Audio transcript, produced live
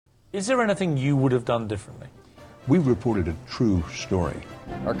Is there anything you would have done differently? We reported a true story.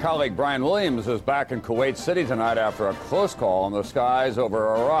 Our colleague Brian Williams is back in Kuwait City tonight after a close call in the skies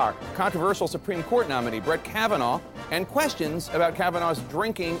over Iraq. Controversial Supreme Court nominee Brett Kavanaugh and questions about Kavanaugh's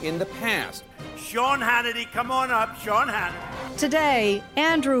drinking in the past. Sean Hannity, come on up, Sean Hannity. Today,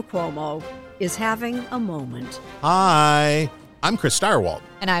 Andrew Cuomo is having a moment. Hi, I'm Chris Stirewalt.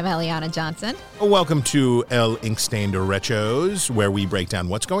 And I'm Eliana Johnson. Welcome to El Inkstained Derechos, where we break down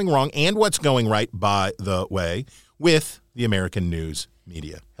what's going wrong and what's going right, by the way, with the American news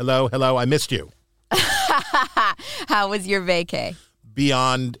media. Hello, I missed you. How was your vacay?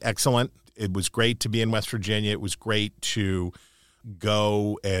 Beyond excellent. It was great to be in West Virginia. It was great to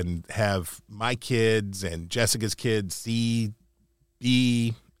go and have my kids and Jessica's kids hang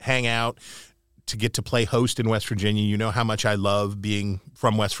out, to get to play host in West Virginia. You know how much I love being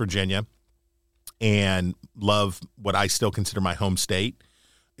from West Virginia and love what I still consider my home state.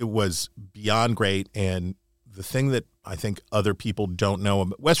 It was beyond great. And the thing that I think other people don't know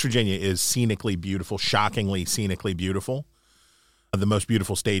about West Virginia is scenically beautiful, shockingly scenically beautiful. The most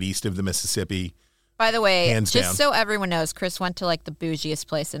beautiful state east of the Mississippi. By the way, hands just down. So everyone knows, Chris went to like the bougiest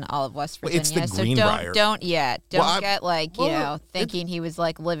place in all of West Virginia. It's the so Greenbrier. don't get like, thinking he was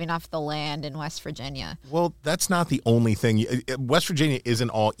like living off the land in West Virginia. Well, that's not the only thing. West Virginia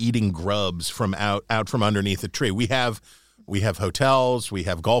isn't all eating grubs from out from underneath a tree. We have hotels, we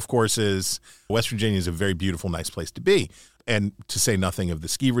have golf courses. West Virginia is a very beautiful, nice place to be. And to say nothing of the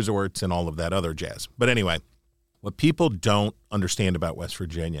ski resorts and all of that other jazz. But anyway, what people don't understand about West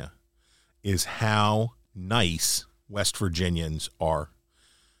Virginia is how nice West Virginians are.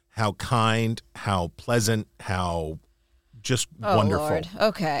 How kind, how pleasant, how just wonderful. Lord.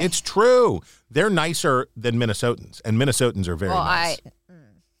 Okay. It's true. They're nicer than Minnesotans, and Minnesotans are very nice.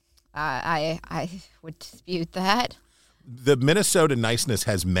 I would dispute that. The Minnesota niceness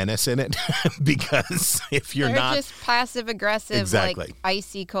has menace in it because if you're They're not just passive aggressive, exactly. like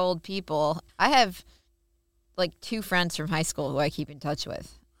icy cold people. I have like two friends from high school who I keep in touch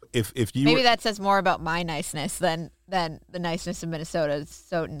with. If you maybe that says more about my niceness than the niceness of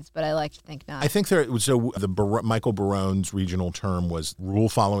Minnesotans, but I like to think not. I think Michael Barone's regional term was rule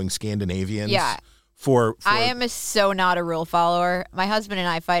following Scandinavians. Yeah. I am so not a rule follower. My husband and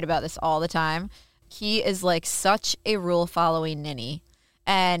I fight about this all the time. He is like such a rule following ninny.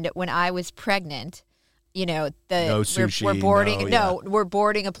 And when I was pregnant, you know, no sushi, we're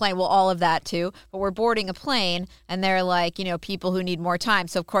boarding a plane. Well, all of that too, but we're boarding a plane, and they're like, you know, people who need more time.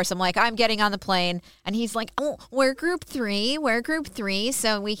 So of course I'm like, I'm getting on the plane, and he's like, oh, we're group three,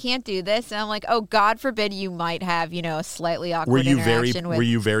 so we can't do this. And I'm like, oh, God forbid you might have, you know, a slightly awkward interaction with. Were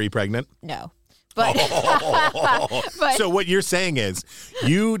you very pregnant? No. But, but so what you're saying is,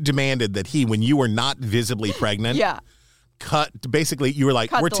 you demanded that when you were not visibly pregnant, you were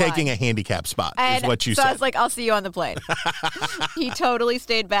like, we're taking a handicap spot, is what you said. So I was like, I'll see you on the plane. He totally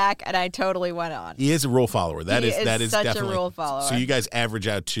stayed back, and I totally went on. He is a rule follower. That is such definitely a rule follower. So you guys average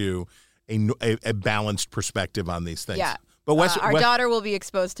out to a balanced perspective on these things. Yeah. But our daughter will be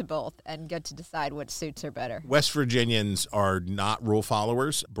exposed to both and get to decide what suits her better. West Virginians are not rule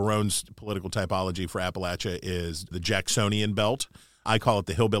followers. Barone's political typology for Appalachia is the Jacksonian belt. I call it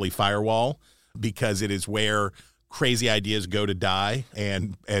the hillbilly firewall because it is where crazy ideas go to die,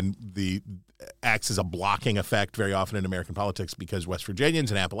 and the acts as a blocking effect very often in American politics because West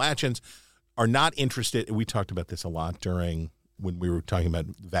Virginians and Appalachians are not interested. We talked about this a lot when we were talking about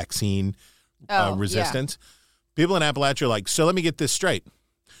vaccine resistance. Yeah. People in Appalachia are like, so let me get this straight.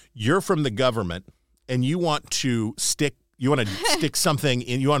 You're from the government, and you want to stick something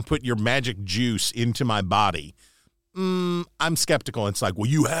in. You want to put your magic juice into my body. I'm skeptical. It's like, well,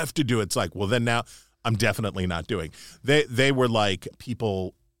 you have to do it. It's like, well, then now I'm definitely not doing. They were like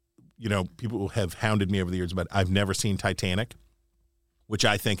people have hounded me over the years, but I've never seen Titanic, which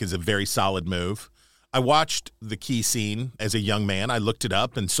I think is a very solid move. I watched the key scene as a young man. I looked it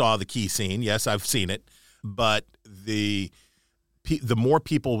up and saw the key scene. Yes, I've seen it. But the more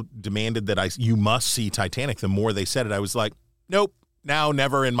people demanded that you must see Titanic, the more they said it. I was like, nope, now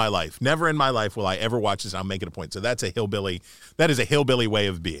never in my life. Never in my life will I ever watch this. I'll make it a point. So that is a hillbilly way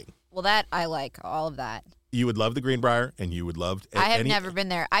of being. Well, that I like, all of that. You would love the Greenbrier, and you would love. I have never been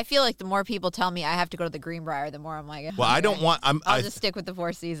there. I feel like the more people tell me I have to go to the Greenbrier, the more I'm like, well, I don't want. I'll just stick with the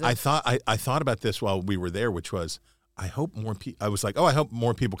Four Seasons. I thought about this while we were there, which was, I hope more people. I was like, I hope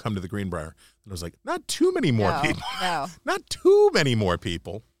more people come to the Greenbrier. And I was like, not too many more people. No, not too many more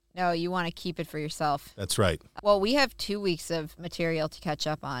people. No, you want to keep it for yourself. That's right. Well, we have 2 weeks of material to catch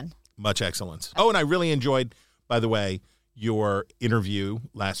up on. Much excellence. Oh, and I really enjoyed, by the way, your interview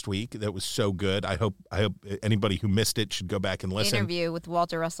last week. That was so good. I hope anybody who missed it should go back and listen. Interview with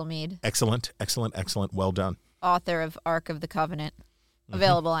Walter Russell Mead. Excellent. Well done. Author of Ark of the Covenant.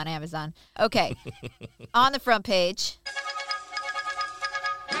 Available on Amazon. Okay. On the front page,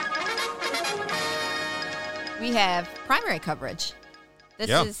 we have primary coverage.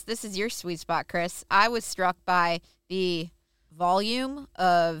 This is your sweet spot, Chris. I was struck by the volume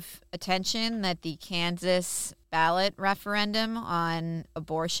of attention that the Kansas ballot referendum on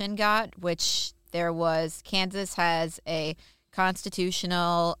abortion got, which there was. Kansas has a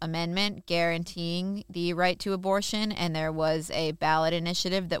constitutional amendment guaranteeing the right to abortion, and there was a ballot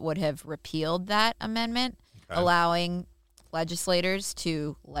initiative that would have repealed that amendment, allowing legislators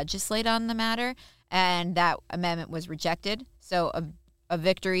to legislate on the matter, and that amendment was rejected. So a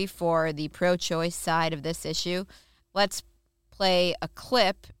victory for the pro-choice side of this issue. Let's play a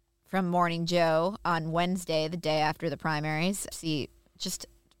clip from Morning Joe on Wednesday, the day after the primaries. See just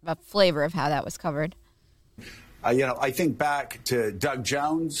a flavor of how that was covered. I think back to Doug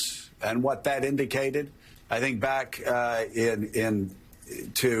Jones and what that indicated. I think back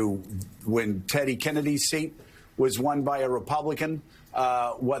to when Teddy Kennedy's seat was won by a Republican,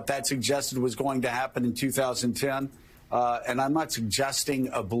 what that suggested was going to happen in 2010. And I'm not suggesting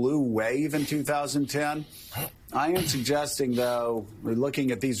a blue wave in 2010. I am suggesting, though, looking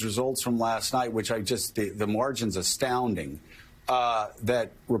at these results from last night, which the margin's astounding,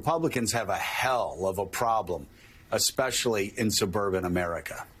 that Republicans have a hell of a problem, especially in suburban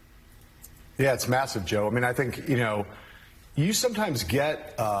America. Yeah, it's massive, Joe. I mean, I think, you sometimes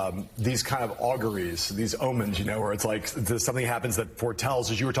get these kind of auguries, these omens, where it's like something happens that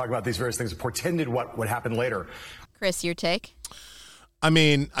foretells, as you were talking about these various things, portended what would happen later. Chris, your take? I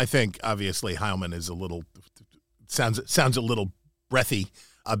mean, I think obviously Heilman is sounds a little breathy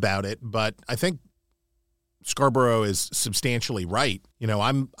about it, but I think Scarborough is substantially right.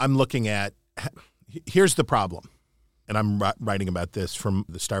 I'm looking at, here's the problem, and I'm writing about this from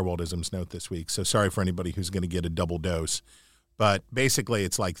the Starwaldisms note this week, so sorry for anybody who's going to get a double dose, but basically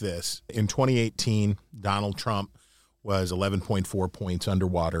it's like this. In 2018, Donald Trump was 11.4 points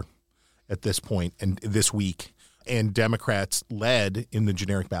underwater at this point, and this week, and Democrats led in the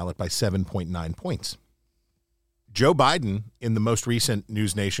generic ballot by 7.9 points. Joe Biden, in the most recent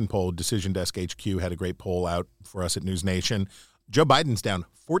News Nation poll, Decision Desk HQ had a great poll out for us at News Nation. Joe Biden's down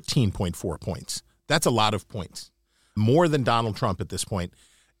 14.4 points. That's a lot of points, more than Donald Trump at this point.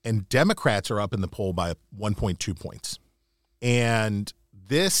 And Democrats are up in the poll by 1.2 points. And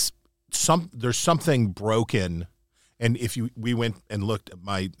there's something broken. And if we went and looked at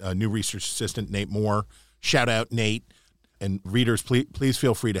my new research assistant, Nate Moore, shout out, Nate. And readers, please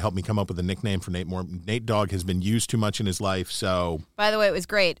feel free to help me come up with a nickname for Nate Moore. Nate Dogg has been used too much in his life, so... By the way, it was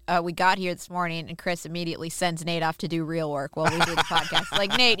great. We got here this morning, and Chris immediately sends Nate off to do real work while we do the podcast.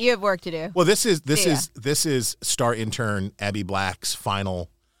 Like, Nate, you have work to do. Well, this is star intern Abby Black's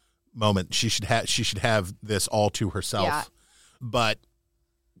final moment. She should have this all to herself. Yeah. But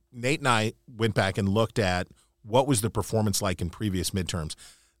Nate and I went back and looked at what was the performance like in previous midterms.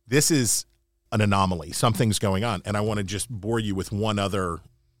 This is an anomaly. Something's going on. And I want to just bore you with one other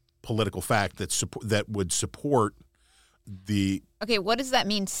political fact that would support the... Okay, what does that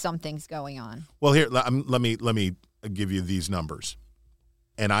mean, something's going on? Well, here, let me give you these numbers.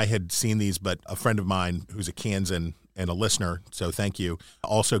 And I had seen these, but a friend of mine who's a Kansan and a listener, so thank you,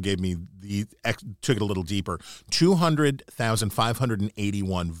 also gave me took it a little deeper.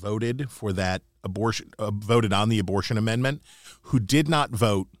 200,581 voted for that abortion, voted on the abortion amendment, who did not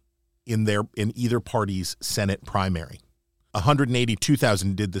vote in either party's Senate primary.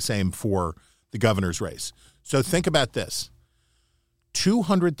 182,000 did the same for the governor's race. So think about this.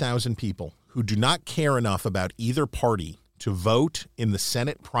 200,000 people who do not care enough about either party to vote in the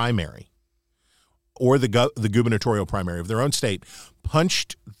Senate primary or the gubernatorial primary of their own state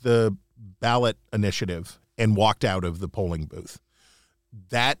punched the ballot initiative and walked out of the polling booth.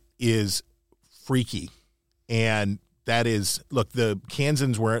 That is freaky. And that is, look, the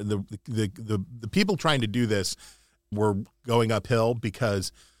Kansans were the people trying to do this were going uphill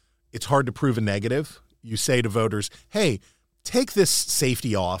because it's hard to prove a negative. You say to voters, hey, take this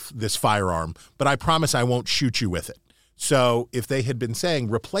safety off, this firearm, but I promise I won't shoot you with it. So if they had been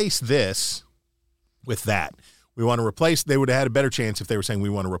saying, replace this with that, we want to replace, they would have had a better chance if they were saying, we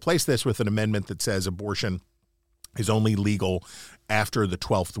want to replace this with an amendment that says abortion is only legal after the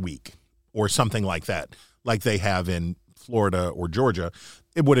 12th week or something like that, like they have in Florida or Georgia.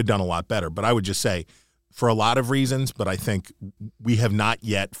 It would have done a lot better. But I would just say, for a lot of reasons, but I think we have not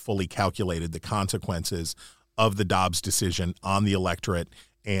yet fully calculated the consequences of the Dobbs decision on the electorate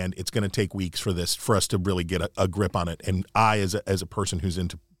and it's going to take weeks for us to really get a grip on it. And I, as a person who's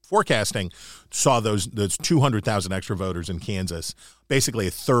into forecasting, saw those 200,000 extra voters in Kansas, basically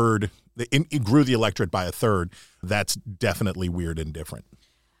a third. It grew the electorate by a third. That's definitely weird and different.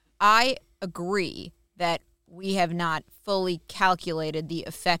 I agree that we have not fully calculated the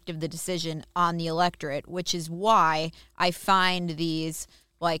effect of the decision on the electorate, which is why I find these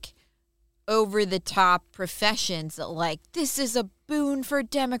like over-the-top professions that like this is a boon for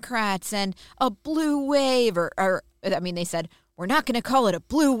Democrats and a blue wave, or I mean, they said we're not going to call it a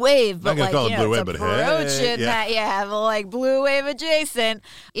blue wave, but like, you know, it's approaching that, but like blue wave adjacent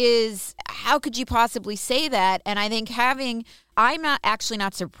is, how could you possibly say that? And I think I'm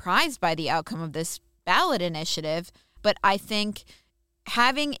not surprised by the outcome of this ballot initiative, but I think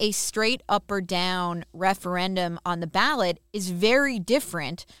having a straight up or down referendum on the ballot is very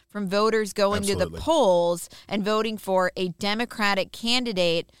different from voters going to the polls and voting for a Democratic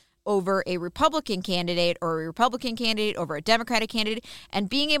candidate over a Republican candidate, or a Republican candidate over a Democratic candidate, and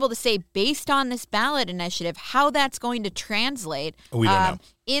being able to say, based on this ballot initiative, how that's going to translate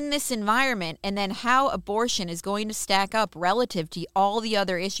in this environment, and then how abortion is going to stack up relative to all the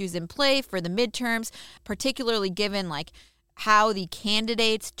other issues in play for the midterms, particularly given like how the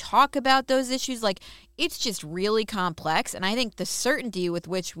candidates talk about those issues. Like, it's just really complex. And I think the certainty with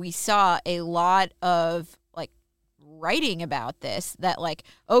which we saw a lot of writing about this, that like,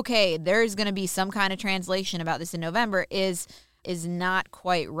 okay, there's going to be some kind of translation about this in November, is not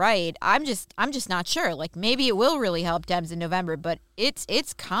quite right. I'm just not sure. Like, maybe it will really help Dems in November, but it's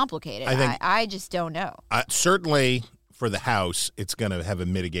complicated. I just don't know. Certainly for the House, it's going to have a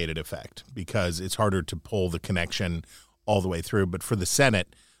mitigated effect because it's harder to pull the connection all the way through. But for the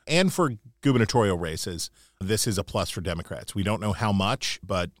Senate and for gubernatorial races, this is a plus for Democrats. We don't know how much,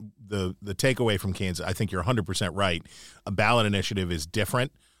 but the takeaway from Kansas, I think you're 100% right. A ballot initiative is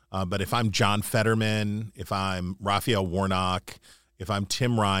different. But if I'm John Fetterman, if I'm Raphael Warnock, if I'm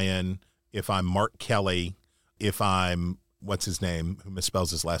Tim Ryan, if I'm Mark Kelly, if I'm, what's his name, who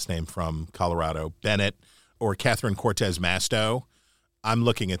misspells his last name from Colorado, Bennett, or Catherine Cortez Masto, I'm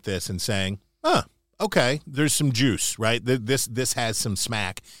looking at this and saying, okay, there's some juice, right? This has some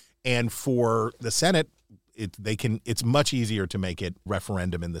smack. And for the Senate, it's much easier to make it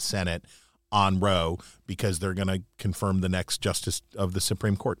referendum in the Senate on Roe because they're going to confirm the next justice of the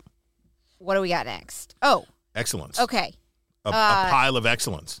Supreme Court. What do we got next? Oh, excellence. Okay, a pile of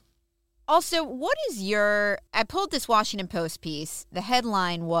excellence. Also, I pulled this Washington Post piece. The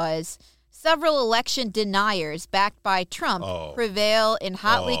headline was, several election deniers backed by Trump prevail in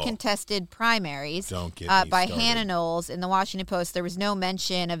hotly contested primaries. Don't get me by started. Hannah Knowles in the Washington Post. There was no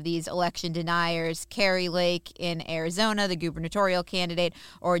mention of these election deniers, Carrie Lake in Arizona, the gubernatorial candidate,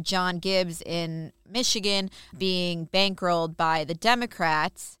 or John Gibbs in Michigan, being bankrolled by the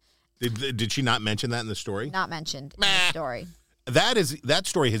Democrats. Did she not mention that in the story? Not mentioned in the story. That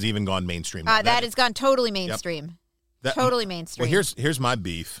story has even gone mainstream. That has gone totally mainstream. Yep. Totally mainstream. Well, here's my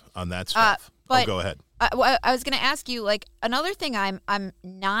beef on that stuff. Go ahead. I was going to ask you, like, another thing I'm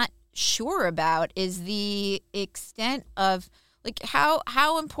not sure about is the extent of, like,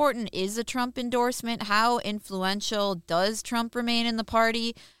 how important is a Trump endorsement? How influential does Trump remain in the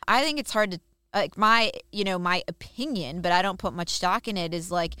party? I think it's hard to, like, my opinion, but I don't put much stock in it, is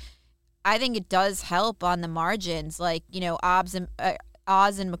like, I think it does help on the margins, like,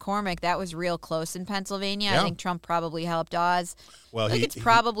 Oz and McCormick, that was real close in Pennsylvania. Yeah. I think Trump probably helped Oz. Well, it's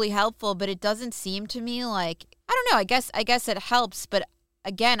probably helpful, but it doesn't seem to me like, I don't know. I guess it helps, but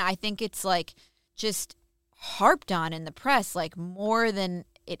again, I think it's like just harped on in the press, like more than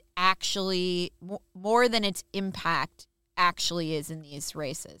its impact actually is in these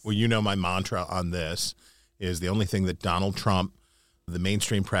races. Well, my mantra on this is the only thing that Donald Trump, the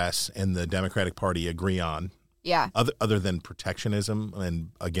mainstream press, and the Democratic Party agree on, other than protectionism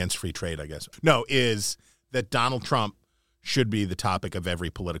and against free trade, I guess, is that Donald Trump should be the topic of every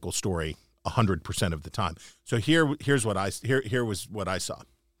political story 100% of the time. So here's what was what I saw.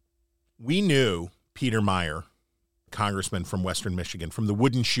 We knew Peter Meijer, congressman from Western Michigan, from the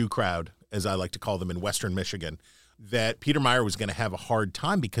wooden shoe crowd, as I like to call them in Western Michigan, that Peter Meijer was going to have a hard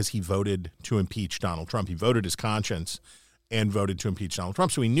time because he voted to impeach Donald Trump. He voted his conscience and voted to impeach Donald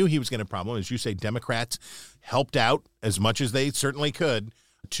Trump. So we knew he was going to have a problem. As you say, Democrats helped out as much as they certainly could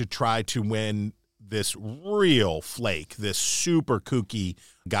to try to win this real flake, this super kooky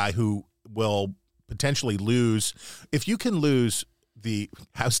guy who will potentially lose. If you can lose the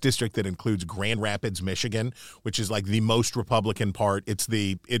House district that includes Grand Rapids, Michigan, which is like the most Republican part, it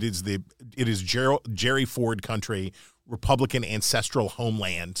is Jerry Ford country, Republican ancestral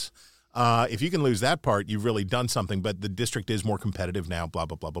homeland. If you can lose that part, you've really done something. But the district is more competitive now, blah,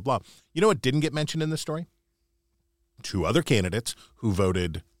 blah, blah, blah, blah. You know what didn't get mentioned in this story? 2 other candidates who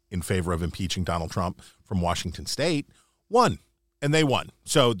voted in favor of impeaching Donald Trump from Washington State won, and they won.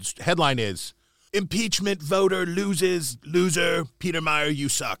 So the headline is, impeachment voter loses, loser, Peter Meyer, you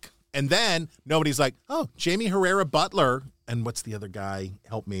suck. And then nobody's like, oh, Jamie Herrera Butler. And what's the other guy?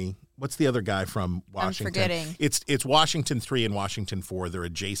 Help me. What's the other guy from Washington? I'm forgetting. It's Washington 3 and Washington 4. They're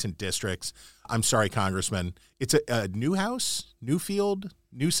adjacent districts. I'm sorry, Congressman. It's a Newhouse, Newfield,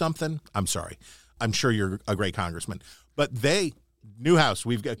 New something. I'm sorry. I'm sure you're a great congressman. But Newhouse,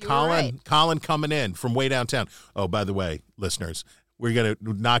 we've got Colin coming in from way downtown. Oh, by the way, listeners, we're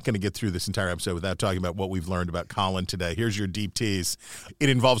not going to get through this entire episode without talking about what we've learned about Colin today. Here's your deep tease. It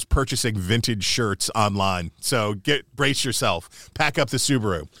involves purchasing vintage shirts online. So brace yourself. Pack up the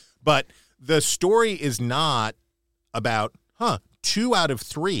Subaru. But the story is not about, 2 out of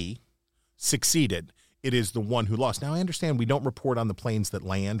 3 succeeded. It is the one who lost. Now, I understand we don't report on the planes that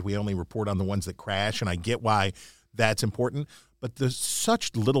land. We only report on the ones that crash, and I get why that's important. But there's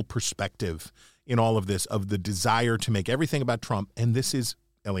such little perspective in all of this of the desire to make everything about Trump. And this is,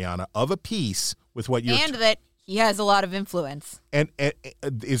 Eliana, of a piece with what you're... And that he has a lot of influence. And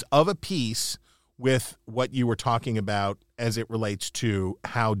is of a piece with what you were talking about as it relates to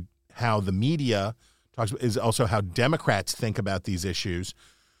how the media talks, is also how Democrats think about these issues.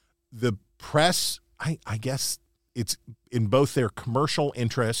 The press, I guess it's in both their commercial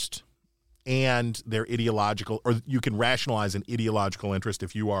interest and their ideological, or you can rationalize an ideological interest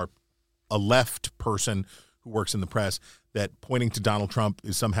if you are a left person who works in the press, that pointing to Donald Trump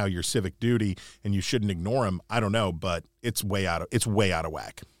is somehow your civic duty and you shouldn't ignore him. I don't know, but it's way out of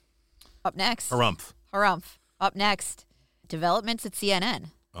whack. Up next. Harumph. Up next, developments at CNN.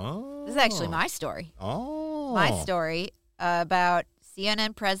 Oh. This is actually my story. Oh. My story about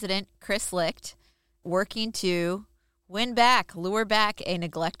CNN President Chris Licht working to lure back a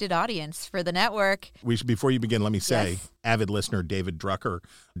neglected audience for the network. Before you begin, let me say, yes. Avid listener David Drucker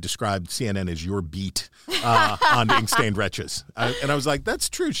described CNN as your beat on Ink Stained Wretches, and I was like, "That's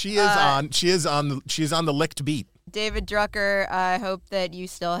true. She is on the Licht beat." David Drucker, I hope that you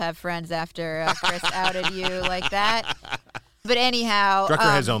still have friends after Chris outed you like that. But anyhow,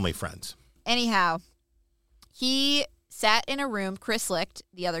 Drucker has only friends. Anyhow, he sat in a room, Chris Licht,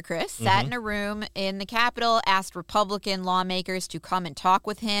 the other Chris, sat in a room in the Capitol, asked Republican lawmakers to come and talk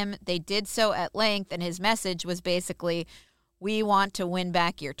with him. They did so at length, and his message was basically, we want to win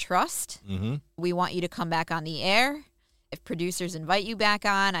back your trust. Mm-hmm. We want you to come back on the air. If producers invite you back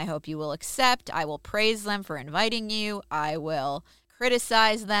on, I hope you will accept. I will praise them for inviting you. I will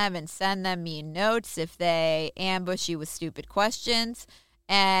criticize them and send them mean notes if they ambush you with stupid questions.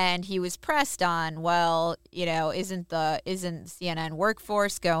 And he was pressed on, well, isn't CNN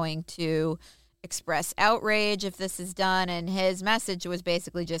workforce going to express outrage if this is done? And his message was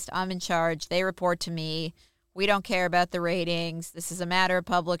basically just, I'm in charge. They report to me. We don't care about the ratings. This is a matter of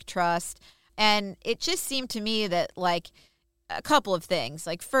public trust. And it just seemed to me that, a couple of things.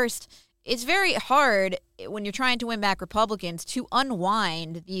 First, it's very hard when you're trying to win back Republicans to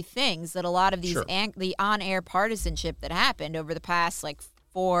unwind the things that a lot of these the on-air partisanship that happened over the past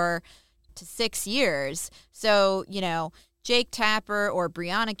 4 to 6 years. So, Jake Tapper or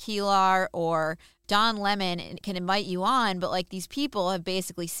Breonna Keelar or Don Lemon can invite you on, but these people have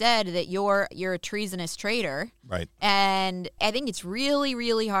basically said that you're a treasonous traitor. Right. And I think it's really,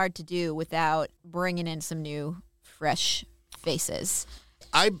 really hard to do without bringing in some new, fresh faces.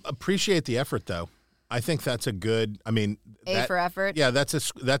 I appreciate the effort, though. I think that's a good. A for effort. Yeah, that's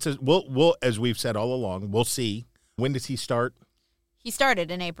a. We'll as we've said all along. We'll see. When does he start? He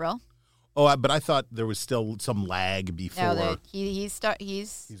started in April. Oh, but I thought there was still some lag before. No, he's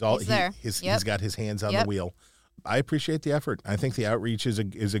there. He's got his hands on the wheel. I appreciate the effort. I think the outreach is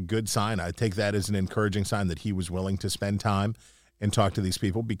a good sign. I take that as an encouraging sign that he was willing to spend time and talk to these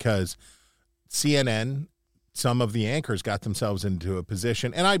people, because CNN, some of the anchors got themselves into a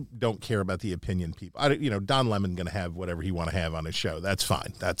position, and I don't care about the opinion people. Don Lemon going to have whatever he want to have on his show. That's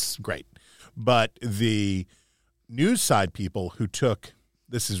fine. That's great. But the news side people who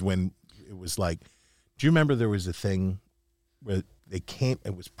this is when it was do you remember there was a thing where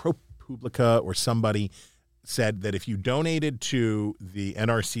it was ProPublica or somebody said that if you donated to the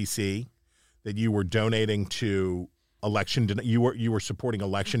NRCC, that you were donating to you were supporting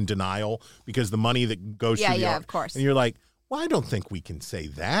election denial, because the money that goes to of course. And you're like, well, I don't think we can say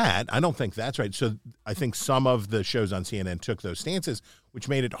that. I don't think that's right. So I think some of the shows on CNN took those stances, which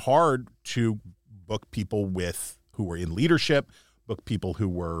made it hard to book people who were in leadership, book people who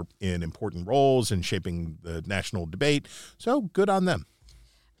were in important roles in shaping the national debate. So good on them.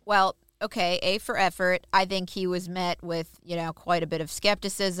 Well, okay, A for effort. I think he was met with, quite a bit of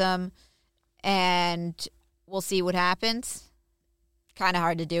skepticism, and we'll see what happens. Kind of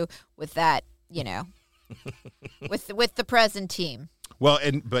hard to do with that, with the present team. Well,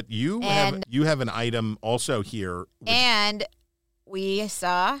 but you have an item also here. And we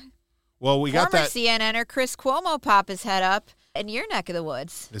saw we got former that CNNer Chris Cuomo pop his head up in your neck of the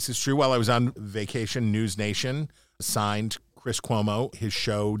woods. This is true. While I was on vacation, News Nation signed Chris Cuomo. His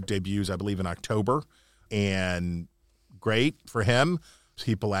show debuts, I believe, in October, and great for him.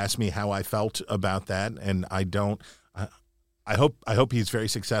 People ask me how I felt about that, and I don't. I hope he's very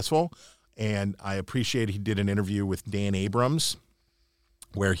successful, and I appreciate he did an interview with Dan Abrams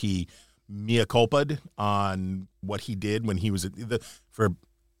where he mea culpa'd on what he did when he was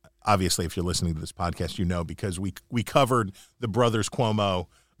obviously, if you're listening to this podcast, because we covered the brothers Cuomo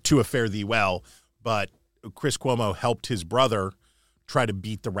to a fare thee well, but Chris Cuomo helped his brother try to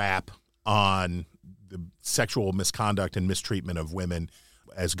beat the rap on the sexual misconduct and mistreatment of women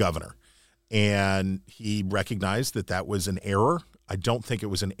as governor. And he recognized that was an error. I don't think it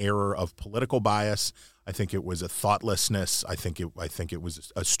was an error of political bias. I think it was a thoughtlessness. I think it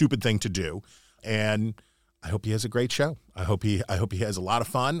was a stupid thing to do. And I hope he has a great show. I hope he has a lot of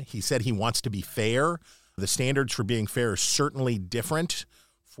fun. He said he wants to be fair. The standards for being fair are certainly different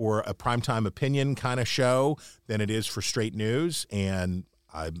for a primetime opinion kind of show than it is for straight news, and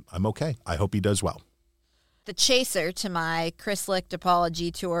I'm okay. I hope he does well. The chaser to my Chris Licht apology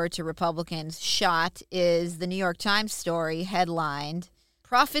tour to Republicans shot is the New York Times story headlined,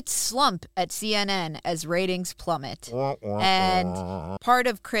 "Profits Slump at CNN as Ratings Plummet." And part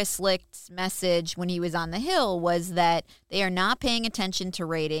of Chris Licht's message when he was on the Hill was that they are not paying attention to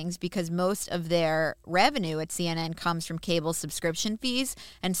ratings because most of their revenue at CNN comes from cable subscription fees.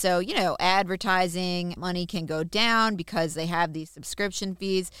 And so, advertising money can go down because they have these subscription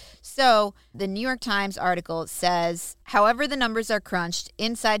fees. So the New York Times article says, however the numbers are crunched,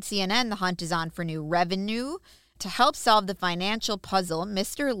 inside CNN, the hunt is on for new revenue. To help solve the financial puzzle,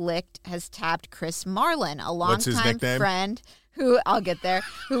 Mr. Licht has tapped Chris Marlin, a longtime friend who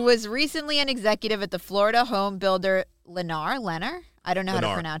was recently an executive at the Florida home builder Lennar? I don't know how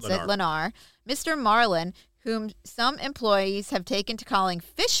to pronounce it. Lennar. Mr. Marlin, whom some employees have taken to calling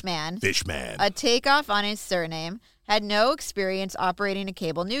Fishman, a takeoff on his surname, had no experience operating a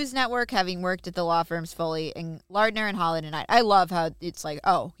cable news network, having worked at the law firms Foley and Lardner and Holland and Knight. I love how it's like,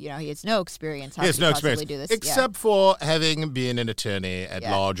 he has no experience. How could he possibly do this? Except for having been an attorney at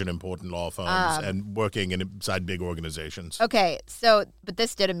large and important law firms and working inside big organizations. Okay, but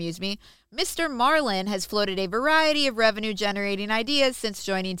this did amuse me. Mr. Marlin has floated a variety of revenue-generating ideas since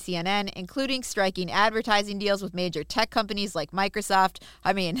joining CNN, including striking advertising deals with major tech companies like Microsoft.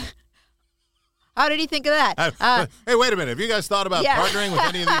 I mean, how did he think of that? Hey, wait a minute. Have you guys thought about partnering with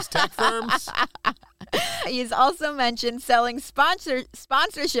any of these tech firms? He's also mentioned selling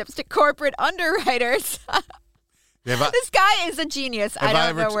sponsorships to corporate underwriters. This guy is a genius. I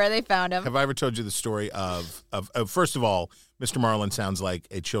don't know where they found him. Have I ever told you the story of first of all, Mr. Marlin sounds like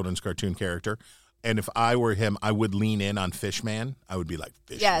a children's cartoon character. And if I were him, I would lean in on Fishman. I would be like,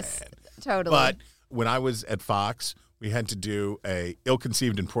 Fishman. Yes, totally. But when I was at Fox, we had to do a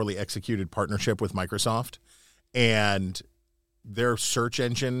ill-conceived and poorly executed partnership with Microsoft. And their search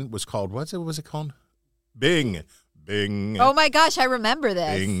engine was called, what was it called? Bing. Oh, my gosh, I remember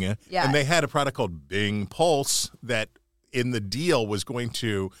this. Bing. Yeah. And they had a product called Bing Pulse that in the deal was going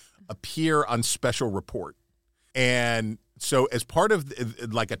to appear on Special Report. And so as part of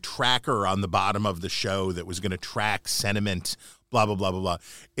like a tracker on the bottom of the show that was going to track sentiment, blah, blah, blah, blah, blah,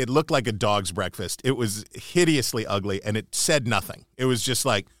 it looked like a dog's breakfast. It was hideously ugly, and it said nothing. It was just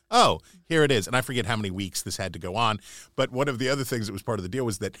like, oh, here it is. And I forget how many weeks this had to go on. But one of the other things that was part of the deal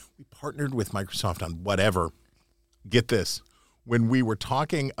was that we partnered with Microsoft on whatever. Get this. When we were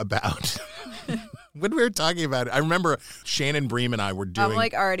talking about I remember Shannon Bream and I were doing. I'm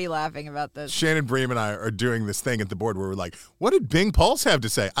like already laughing about this. Shannon Bream and I are doing this thing at the board where we're like, what did Bing Pulse have to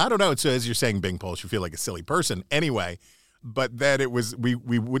say? I don't know. So as you're saying Bing Pulse, you feel like a silly person. Anyway, but then it was,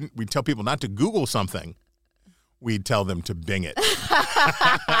 we'd tell people not to Google something. We'd tell them to Bing it.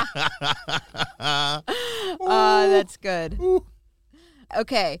 That's good.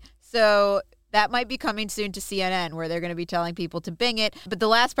 Okay, so that might be coming soon to CNN, where they're going to be telling people to Bing it. But the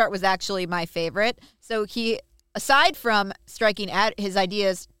last part was actually my favorite. So he, aside from striking his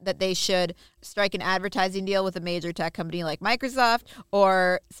ideas that they should strike an advertising deal with a major tech company like Microsoft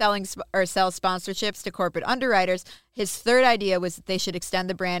or sell sponsorships to corporate underwriters, his third idea was that they should extend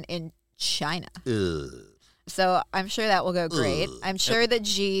the brand in China. So I'm sure that will go great. I'm sure that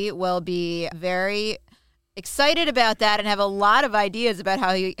G will be very excited about that and have a lot of ideas about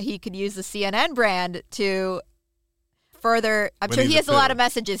how he could use the CNN brand to further. I'm sure he has a lot of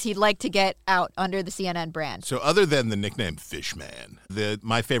messages he'd like to get out under the CNN brand. So other than the nickname Fishman,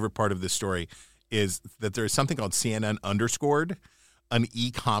 my favorite part of this story is that there is something called CNN Underscored, an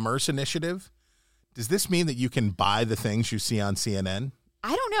e-commerce initiative. Does this mean that you can buy the things you see on CNN?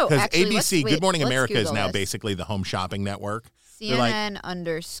 I don't know. Because Actually, ABC, Good Morning America, is now this. basically the home shopping network. CNN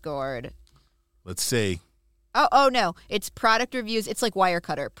Underscored. Let's see. Oh, no. It's product reviews. It's like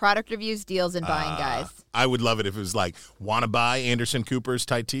Wirecutter. Product reviews, deals, and buying guys. I would love it if it was like, want to buy Anderson Cooper's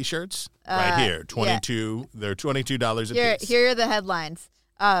tight T-shirts? Right here. 22. Yeah. They're $22 a piece. Here are the headlines.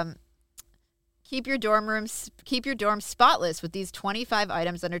 Keep your dorm spotless with these 25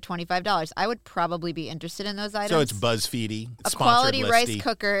 items under $25. I would probably be interested in those items. So it's BuzzFeedy. A quality rice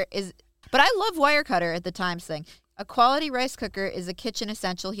cooker is... But I love Wirecutter at the Times thing. A quality rice cooker is a kitchen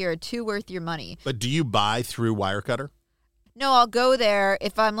essential here, 2 worth your money. But do you buy through Wirecutter? No, I'll go there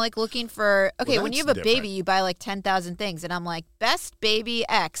if I'm like looking for, okay, well, when you have a baby, you buy like 10,000 things. And I'm like, best baby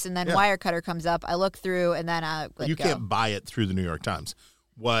X. And then Wirecutter comes up. I look through and then I You can't buy it through the New York Times.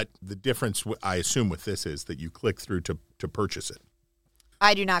 What the difference, I assume, with this is that you click through to purchase it.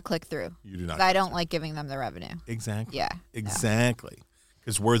 I do not click through. You do not. I don't like giving them the revenue. Exactly. Yeah. Exactly.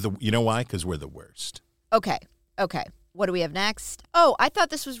 Because you know why? Because we're the worst. Okay. What do we have next? Oh, I thought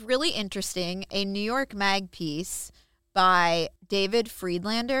this was really interesting. A New York Mag piece by David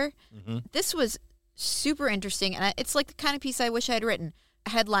Friedlander. Mm-hmm. This was super interesting, and it's like the kind of piece I wish I had written.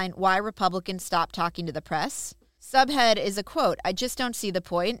 Headline, Why Republicans Stop Talking to the Press. Subhead is a quote, I just don't see the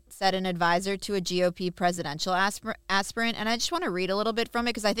point, said an advisor to a GOP presidential aspirant. And I just want to read a little bit from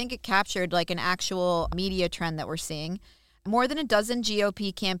it because I think it captured like an actual media trend that we're seeing. More than a dozen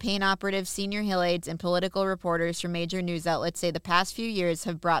GOP campaign operatives, senior Hill aides, and political reporters from major news outlets say the past few years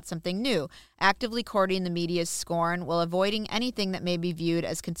have brought something new, actively courting the media's scorn while avoiding anything that may be viewed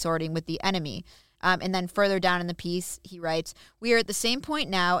as consorting with the enemy. And then further down in the piece, he writes, we are at the same point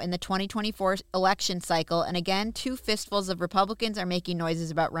now in the 2024 election cycle, and again, 2 fistfuls of Republicans are making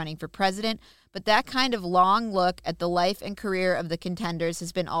noises about running for president, but that kind of long look at the life and career of the contenders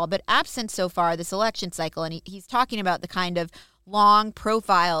has been all but absent so far this election cycle. And he's talking about the kind of long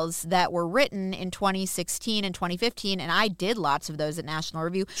profiles that were written in 2016 and 2015, and I did lots of those at National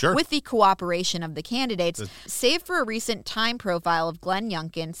Review with the cooperation of the candidates. Save for a recent Time profile of Glenn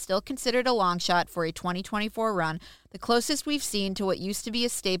Youngkin, still considered a long shot for a 2024 run, the closest we've seen to what used to be a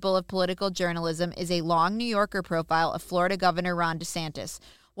staple of political journalism is a long New Yorker profile of Florida Governor Ron DeSantis,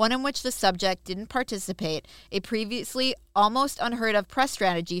 one in which the subject didn't participate, a previously almost unheard of press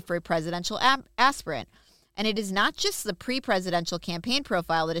strategy for a presidential aspirant. And it is not just the pre-presidential campaign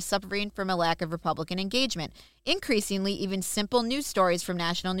profile that is suffering from a lack of Republican engagement. Increasingly, even simple news stories from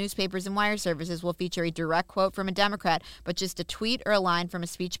national newspapers and wire services will feature a direct quote from a Democrat, but just a tweet or a line from a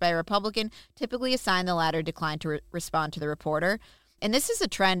speech by a Republican, typically a sign the latter declined to respond to the reporter. And this is a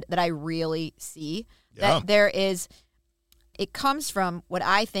trend that I really see, that there is, it comes from what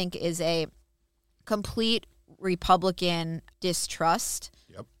I think is a complete Republican distrust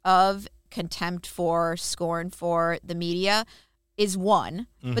of contempt for, scorn for the media is one,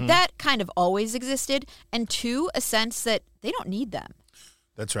 but that kind of always existed. And 2, a sense that they don't need them.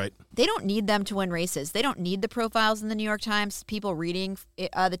 That's right. They don't need them to win races. They don't need the profiles in the New York Times. People reading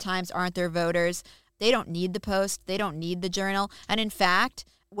the Times aren't their voters. They don't need the Post. They don't need the Journal. And in fact,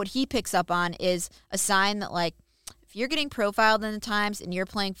 what he picks up on is a sign that, like, if you're getting profiled in the Times and you're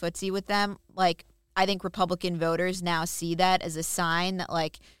playing footsie with them, like, I think Republican voters now see that as a sign that,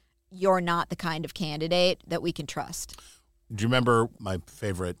 like, you're not the kind of candidate that we can trust. Do you remember my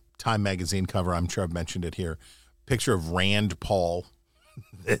favorite Time magazine cover? I'm sure I've mentioned it here. Picture of Rand Paul.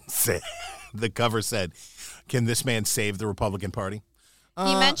 The cover said, "Can this man save the Republican Party?"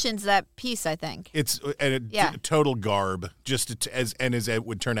 He mentions that piece, I think. It's a total garb. Just as it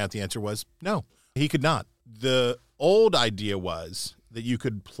would turn out, the answer was no, he could not. The old idea was that you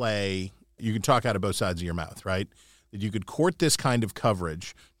could talk out of both sides of your mouth, right? That you could court this kind of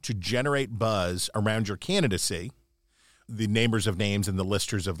coverage to generate buzz around your candidacy, the namers of names and the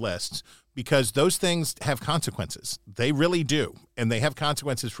listers of lists, because those things have consequences. They really do. And they have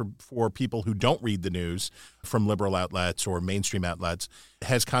consequences for people who don't read the news from liberal outlets or mainstream outlets. It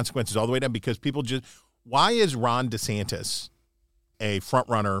has consequences all the way down because people why is Ron DeSantis a front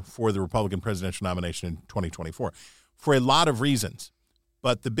runner for the Republican presidential nomination in 2024? For a lot of reasons.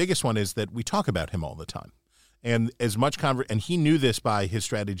 But the biggest one is that we talk about him all the time. And as much and he knew this by his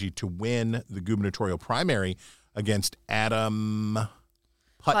strategy to win the gubernatorial primary against Adam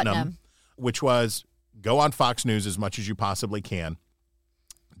Putnam, which was go on Fox News as much as you possibly can,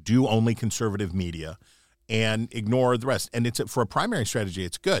 do only conservative media, and ignore the rest. And it's for a primary strategy,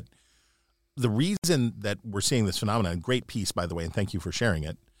 it's good. The reason that we're seeing this phenomenon, great piece, by the way, and thank you for sharing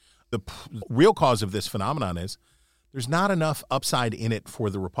it. The real cause of this phenomenon is there's not enough upside in it for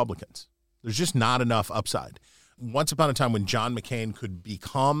the Republicans. There's just not enough upside. Once upon a time when John McCain could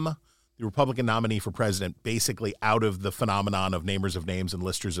become the Republican nominee for president, basically out of the phenomenon of namers of names and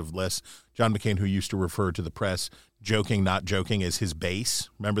listers of lists, John McCain, who used to refer to the press, joking, not joking, as his base.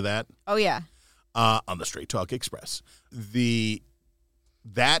 Remember that? Oh, yeah. On the Straight Talk Express.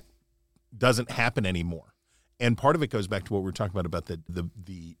 That doesn't happen anymore. And part of it goes back to what we were talking about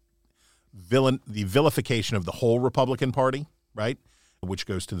the vilification of the whole Republican Party, right? Which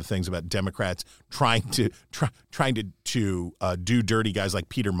goes to the things about Democrats trying to do dirty guys like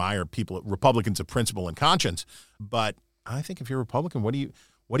Peter Meyer, Republicans of principle and conscience. But I think if you're a Republican, what do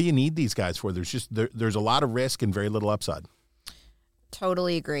you need these guys for? There's a lot of risk and very little upside.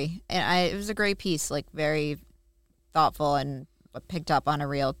 Totally agree. And it was a great piece, like very thoughtful and picked up on a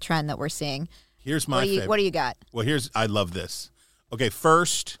real trend that we're seeing. Here's my favorite. What do you got? Well, I love this. Okay,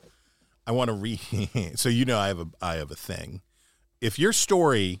 first I want to read. So I have a thing. If your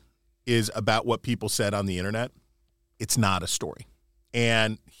story is about what people said on the internet, it's not a story.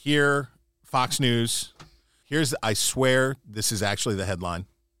 And here, Fox News, I swear this is actually the headline.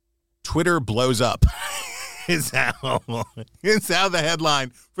 Twitter blows up. is how the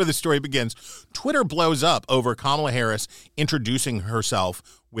headline for the story begins. Twitter blows up over Kamala Harris introducing herself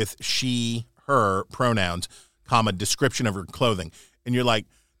with she, her pronouns, description of her clothing. And you're like,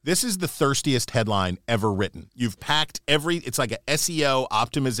 this is the thirstiest headline ever written. You've packed it's like a SEO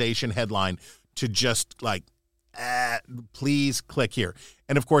optimization headline to just like, please click here.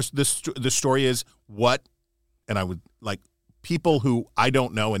 And of course, the story is what, and I would like people who I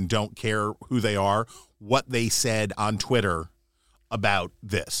don't know and don't care who they are, what they said on Twitter about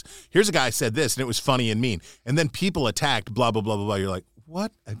this. Here's a guy said this, and it was funny and mean. And then people attacked, blah, blah, blah, blah, blah. You're like,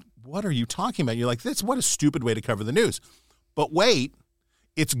 what are you talking about? You're like, what a stupid way to cover the news. But wait.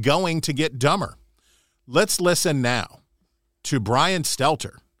 It's going to get dumber. Let's listen now to Brian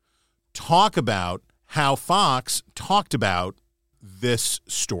Stelter talk about how Fox talked about this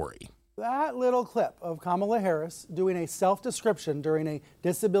story. That little clip of Kamala Harris doing a self-description during a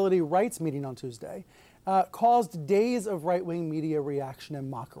disability rights meeting on Tuesday caused days of right-wing media reaction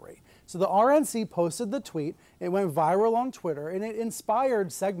and mockery. So the RNC posted the tweet, it went viral on Twitter, and it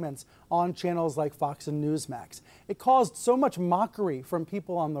inspired segments on channels like Fox and Newsmax. It caused so much mockery from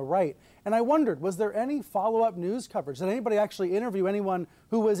people on the right, and I wondered, was there any follow-up news coverage? Did anybody actually interview anyone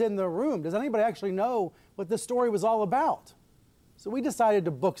who was in the room? Does anybody actually know what this story was all about? So we decided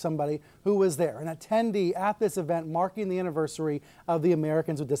to book somebody who was there, an attendee at this event marking the anniversary of the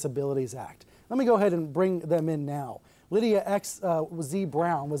Americans with Disabilities Act. Let me go ahead and bring them in now. Lydia Z.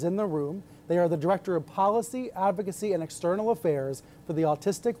 Brown was in the room. They are the Director of Policy, Advocacy, and External Affairs for the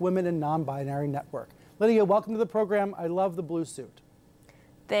Autistic Women and Non-Binary Network. Lydia, welcome to the program. I love the blue suit.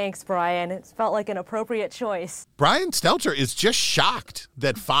 Thanks, Brian. It felt like an appropriate choice. Brian Stelter is just shocked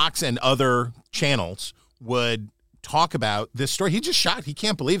that Fox and other channels would talk about this story. He's just shocked. He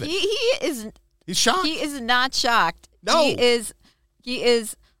can't believe it. He's shocked. He is not shocked. No. He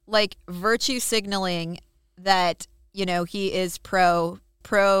is like virtue signaling that, he is pro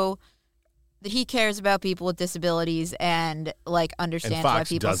that he cares about people with disabilities and like understands why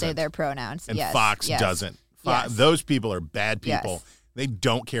people say their pronouns. And Fox doesn't. Those people are bad people. Yes. They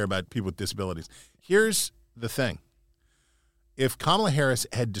don't care about people with disabilities. Here's the thing. If Kamala Harris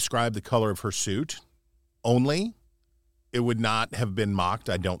had described the color of her suit only, it would not have been mocked,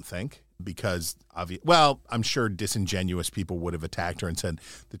 I don't think, because I'm sure disingenuous people would have attacked her and said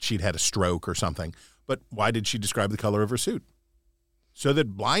that she'd had a stroke or something. But why did she describe the color of her suit? So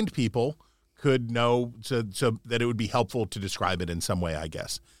that blind people could know, so that it would be helpful to describe it in some way, I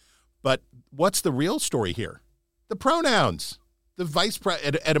guess. But what's the real story here? The pronouns. The vice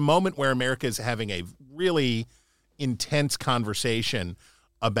president, at a moment where America is having a really intense conversation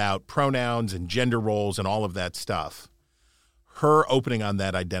about pronouns and gender roles and all of that stuff, her opening on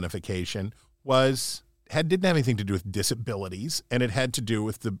that identification didn't have anything to do with disabilities, and it had to do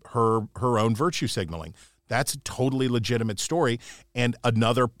with her own virtue signaling. That's a totally legitimate story. And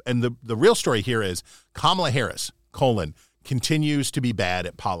the real story here is Kamala Harris, continues to be bad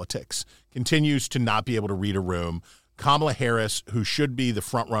at politics, continues to not be able to read a room. Kamala Harris, who should be the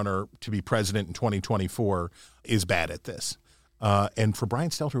front runner to be president in 2024, is bad at this. And for Brian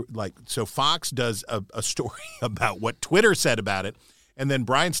Stelter, so Fox does a story about what Twitter said about it, and then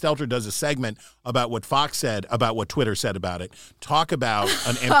Brian Stelter does a segment about what Fox said about what Twitter said about it. Talk about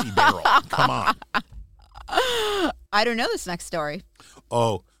an empty barrel. Come on. I don't know this next story.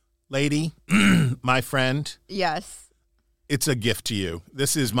 Oh, lady, my friend, Yes. it's a gift to you.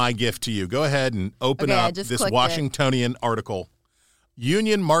 This is my gift to you. Go ahead and open Okay, I up just this clicked Washingtonian article.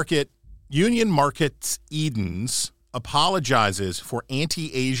 Union Market's Edens apologizes for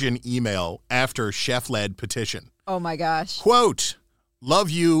anti-Asian email after chef-led petition. Oh my gosh. Quote, "Love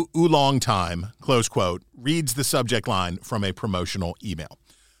you oolong time," close quote, reads the subject line from a promotional email.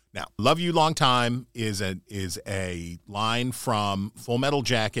 Now, "Love you long time" is a line from Full Metal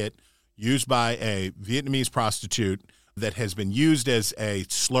Jacket used by a Vietnamese prostitute that has been used as a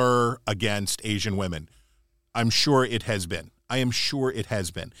slur against Asian women. I'm sure it has been. I am sure it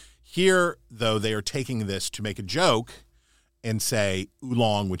has been. Here, though, they are taking this to make a joke and say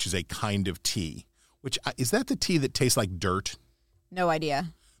oolong, which is a kind of tea. Which, is that the tea that tastes like dirt? No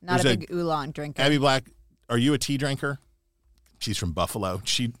idea. Not There's a big oolong drinker. Abby Black, are you a tea drinker? She's from Buffalo.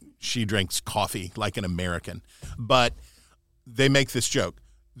 She drinks coffee like an American. But they make this joke.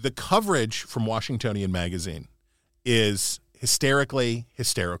 The coverage from Washingtonian Magazine is hysterically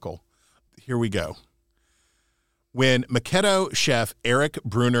hysterical. Here we go. When Maketto chef Eric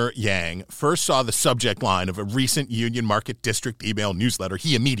Bruner Yang first saw the subject line of a recent Union Market District email newsletter,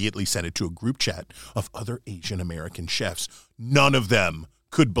 he immediately sent it to a group chat of other Asian American chefs. None of them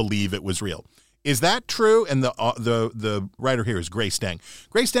could believe it was real. Is that true? And the writer here is Grace Dang.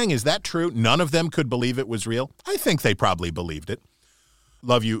 Grace Dang, is that true? None of them could believe it was real? I think they probably believed it.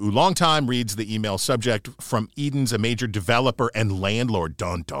 "Love you oolong time" reads the email subject from Edens, a major developer and landlord,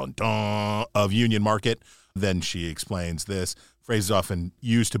 dun, dun, dun, of Union Market. Then she explains this phrase is often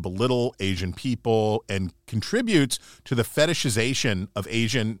used to belittle Asian people and contributes to the fetishization of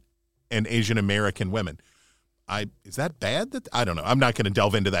Asian and Asian American women. Is that bad? I don't know. I'm not going to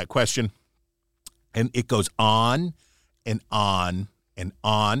delve into that question. And it goes on and on and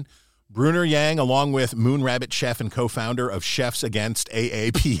on. Bruner Yang, along with Moon Rabbit chef and co-founder of Chefs Against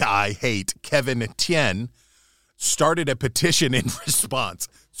AAPI Hate, Kevin Tien, started a petition in response.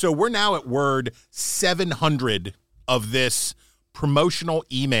 So we're now at word 700 of this promotional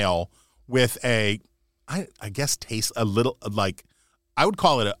email with I guess tastes a little like, I would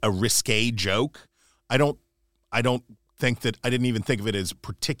call it a risque joke. I don't think that, I didn't even think of it as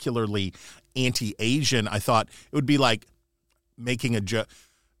particularly anti-Asian. I thought it would be like making a joke.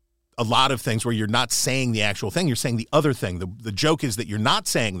 A lot of things where you're not saying the actual thing, you're saying the other thing. The joke is that you're not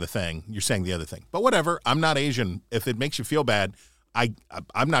saying the thing, you're saying the other thing. But whatever, I'm not Asian. If it makes you feel bad, I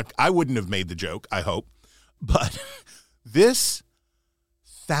wouldn't have made the joke, I hope. But this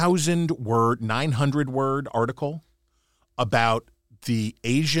 1,000-word, 900-word article about the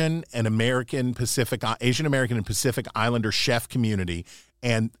Asian American and Pacific Islander chef community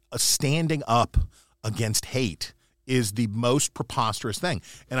and standing up against hate is the most preposterous thing.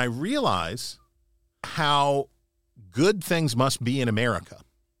 And I realize how good things must be in America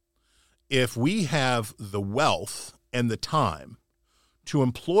if we have the wealth and the time to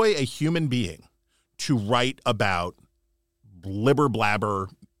employ a human being to write about blibber blabber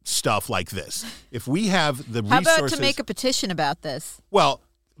stuff like this. If we have the resources. How about to make a petition about this? Well,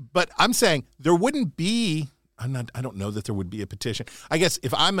 but I'm saying there wouldn't be. I don't know that there would be a petition. I guess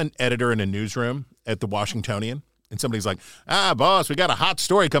if I'm an editor in a newsroom at the Washingtonian, and somebody's like, boss, we got a hot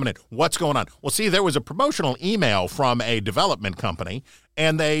story coming in. What's going on? Well, see, there was a promotional email from a development company,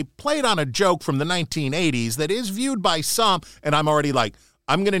 and they played on a joke from the 1980s that is viewed by some, and I'm already like,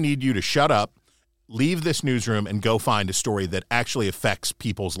 I'm going to need you to shut up, leave this newsroom, and go find a story that actually affects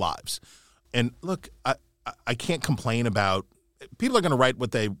people's lives. And look, I can't complain about, people are going to write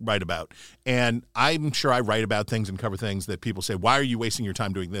what they write about. And I'm sure I write about things and cover things that people say, why are you wasting your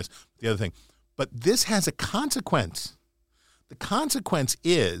time doing this? The other thing. But this has a consequence. The consequence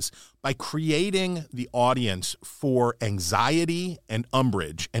is by creating the audience for anxiety and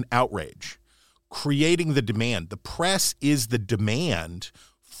umbrage and outrage, creating the demand. The press is the demand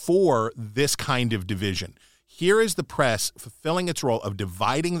for this kind of division. Here is the press fulfilling its role of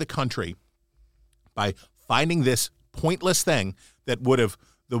dividing the country by finding this pointless thing that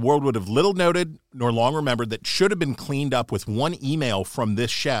the world would have little noted nor long remembered, that should have been cleaned up with one email from this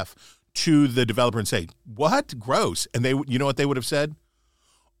chef to the developer and say, what? Gross. And you know what they would have said?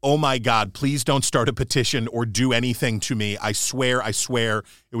 Oh my God, please don't start a petition or do anything to me. I swear,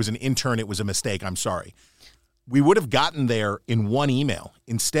 it was an intern. It was a mistake. I'm sorry. We would have gotten there in one email.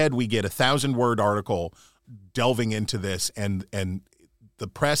 Instead, we get a 1,000-word article delving into this, and the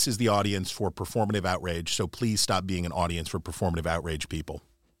press is the audience for performative outrage. So please stop being an audience for performative outrage, people.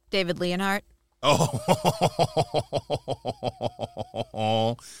 David Leonhardt.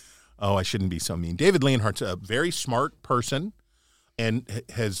 Oh, I shouldn't be so mean. David Leonhardt's a very smart person and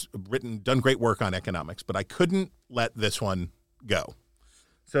has done great work on economics, but I couldn't let this one go.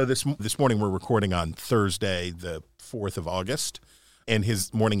 So this morning we're recording on Thursday, the 4th of August, and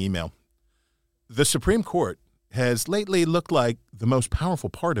his morning email. The Supreme Court has lately looked like the most powerful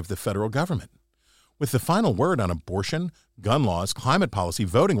part of the federal government, with the final word on abortion, gun laws, climate policy,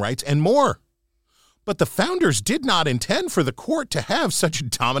 voting rights, and more. But the founders did not intend for the court to have such a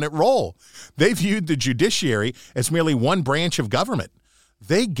dominant role. They viewed the judiciary as merely one branch of government.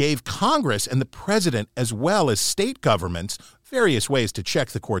 They gave Congress and the president, as well as state governments, various ways to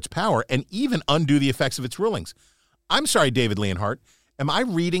check the court's power and even undo the effects of its rulings. I'm sorry, David Leonhardt. Am I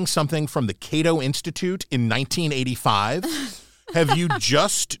reading something from the Cato Institute in 1985? Have you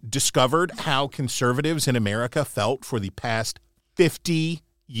just discovered how conservatives in America felt for the past 50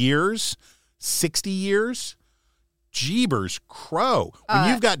 years, 60 years? Jeebers crow. When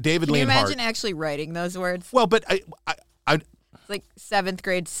you've got David Can you Leonhardt. imagine actually writing those words? Well, but It's like 7th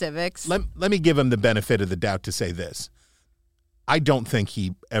grade civics. let me give him the benefit of the doubt to say this. I don't think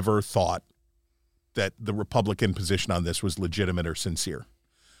he ever thought that the Republican position on this was legitimate or sincere.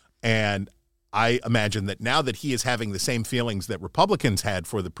 And I imagine that now that he is having the same feelings that Republicans had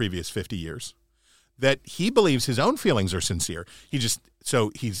for the previous 50 years, that he believes his own feelings are sincere. His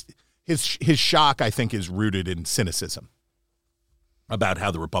shock, I think, is rooted in cynicism about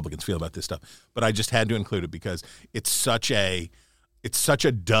how the Republicans feel about this stuff. But I just had to include it because it's such a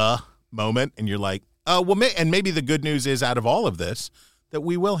duh moment, and you're like, oh, well, and maybe the good news is out of all of this that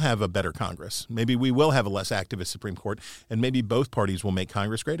we will have a better Congress. Maybe we will have a less activist Supreme Court, and maybe both parties will make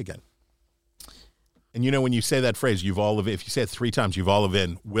Congress great again. And when you say that phrase, if you say it 3 times,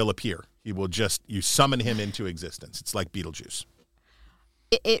 Yuval will appear. He will you summon him into existence. It's like Beetlejuice.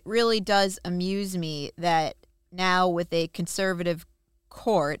 It really does amuse me that now with a conservative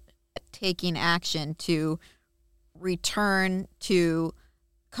court taking action to return to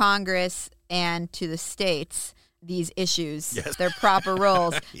Congress and to the states these issues, their proper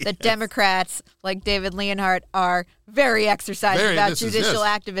roles. The Democrats, like David Leonhardt, are very exercised about judicial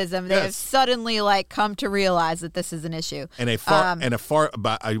activism. They have suddenly come to realize that this is an issue. And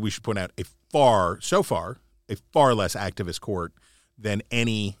we should point out a far less activist court than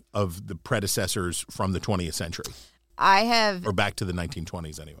any of the predecessors from the 20th century. Or back to the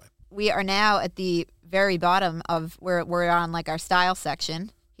 1920s anyway. We are now at the very bottom of where we're on our style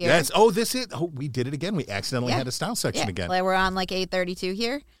section here. Yes. We did it again. We accidentally had a style section again. We're on 832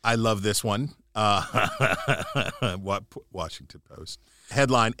 here. I love this one. Washington Post.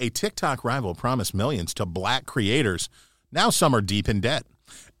 Headline, a TikTok rival promised millions to black creators. Now some are deep in debt.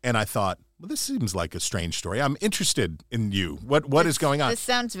 And I thought, well, this seems like a strange story. I'm interested in you. What is going on? This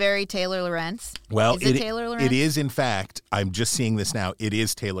sounds very Taylor Lorenz. Well, is it Taylor Lorenz? It is, in fact. I'm just seeing this now. It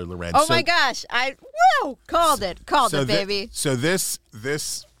is Taylor Lorenz. Oh, my gosh. Called it, baby. So this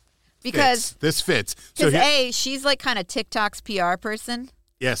because this fits. Because she's kind of TikTok's PR person.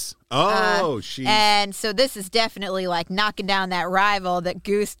 Yes. And so this is definitely knocking down that rival that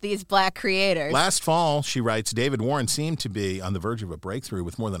goosed these black creators. Last fall, she writes, David Warren seemed to be on the verge of a breakthrough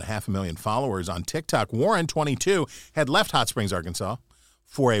with more than 500,000 followers on TikTok. Warren, 22, had left Hot Springs, Arkansas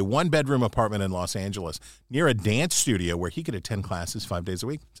for a 1-bedroom apartment in Los Angeles near a dance studio where he could attend classes 5 days a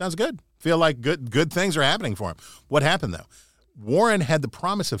week. Sounds good. Feel like good things are happening for him. What happened, though? Warren had the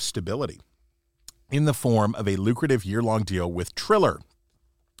promise of stability in the form of a lucrative year-long deal with Triller,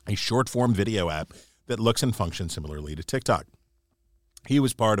 a short-form video app that looks and functions similarly to TikTok. He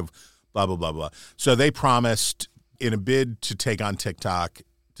was part of blah, blah, blah, blah. So they promised, in a bid to take on TikTok,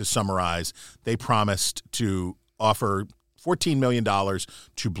 to summarize, they promised to offer $14 million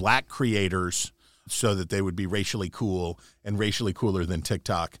to black creators so that they would be racially cool and racially cooler than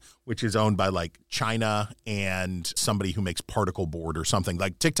TikTok, which is owned by China and somebody who makes particle board or something.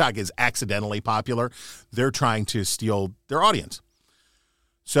 TikTok is accidentally popular. They're trying to steal their audience.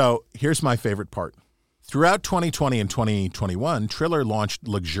 So here's my favorite part. Throughout 2020 and 2021, Triller launched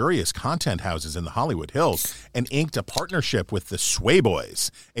luxurious content houses in the Hollywood Hills and inked a partnership with the Sway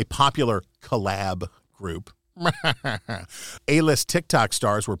Boys, a popular collab group. A-list TikTok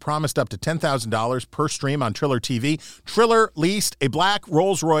stars were promised up to $10,000 per stream on Triller TV. Triller leased a black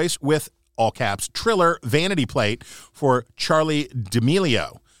Rolls-Royce with, all caps, Triller vanity plate for Charli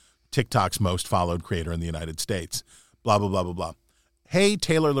D'Amelio, TikTok's most followed creator in the United States. Blah, blah, blah, blah, blah. Hey,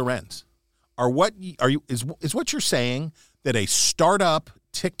 Taylor Lorenz, is what you're saying that a startup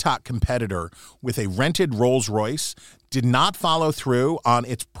TikTok competitor with a rented Rolls-Royce did not follow through on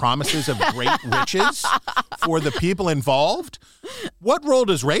its promises of great riches for the people involved? What role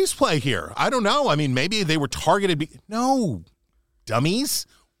does race play here? I don't know. I mean, maybe they were targeted. No, dummies.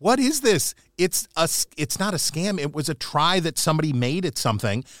 What is this? It's not a scam. It was a try that somebody made at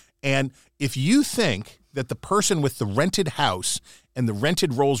something. And if you think that the person with the rented house and the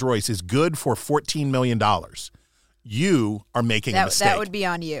rented Rolls Royce is good for $14 million, you are making a mistake. That would be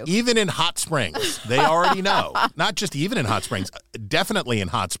on you. Even in Hot Springs, they already know. Not just even in Hot Springs, definitely in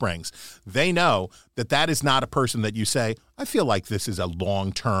Hot Springs. They know that is not a person that you say, I feel like this is a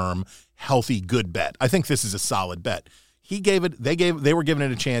long-term, healthy, good bet. I think this is a solid bet. They were giving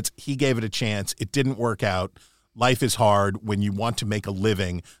it a chance. He gave it a chance. It didn't work out. Life is hard when you want to make a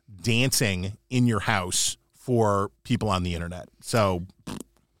living dancing in your house for people on the internet. So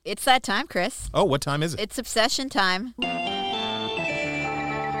it's that time, Chris. Oh, what time is it? It's obsession time,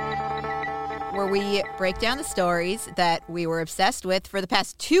 where we break down the stories that we were obsessed with for the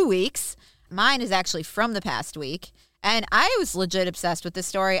past 2 weeks. Mine is actually from the past week. And I was legit obsessed with this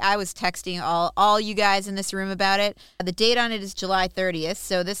story. I was texting all you guys in this room about it. The date on it is July 30th,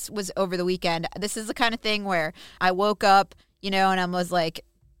 so this was over the weekend. This is the kind of thing where I woke up, and I was like,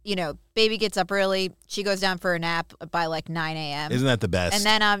 baby gets up early. She goes down for a nap by like 9 a.m. Isn't that the best? And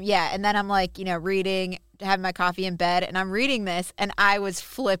then I'm like, reading, having my coffee in bed, and I'm reading this, and I was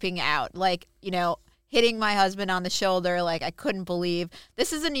flipping out, like, hitting my husband on the shoulder, like I couldn't believe.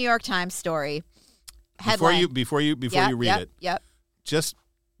 This is a New York Times story. Headline. Before you read it. Yep. Just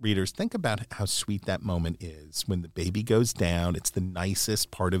readers, think about how sweet that moment is when the baby goes down. It's the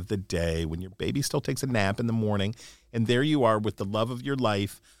nicest part of the day when your baby still takes a nap in the morning, and there you are with the love of your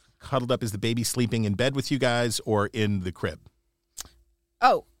life, cuddled up. Is the baby sleeping in bed with you guys or in the crib?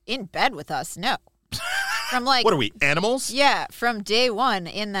 Oh, in bed with us? No. From like what are we, animals? Yeah, from day one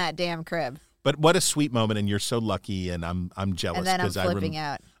in that damn crib. But what a sweet moment, and you're so lucky, and I'm jealous. And then I'm flipping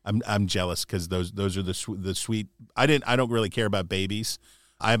out. I'm jealous because those are the sweet. I don't really care about babies.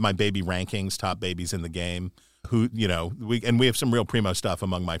 I have my baby rankings, top babies in the game. We have some real primo stuff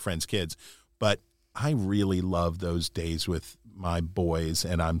among my friends' kids, but I really love those days with my boys,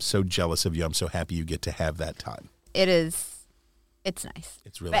 and I'm so jealous of you. I'm so happy you get to have that time. It's nice.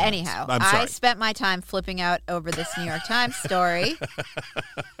 It's really But anyhow, nice. I'm sorry. I spent my time flipping out over this New York Times story.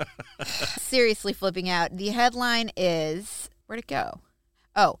 Seriously flipping out. The headline is, where'd it go?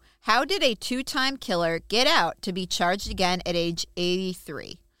 Oh, how did a two-time killer get out to be charged again at age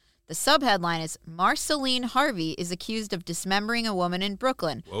 83? The subheadline is, Marceline Harvey is accused of dismembering a woman in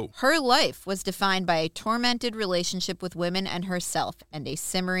Brooklyn. Whoa. Her life was defined by a tormented relationship with women and herself and a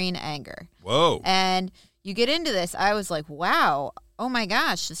simmering anger. Whoa. And you get into this, I was like, wow, oh my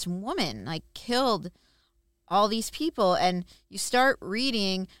gosh, this woman killed all these people. And you start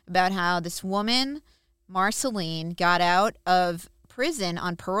reading about how this woman, Marceline, got out of prison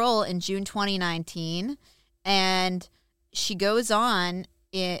on parole in June 2019. And she goes on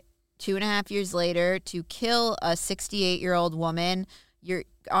 2.5 years later to kill a 68-year-old woman. You're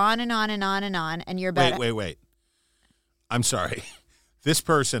on and on and on and on. And you're about Wait. I'm sorry. This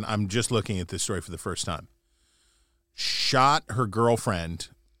person, I'm just looking at this story for the first time, shot her girlfriend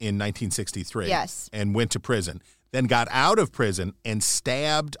in 1963. Yes. And went to prison. Then got out of prison and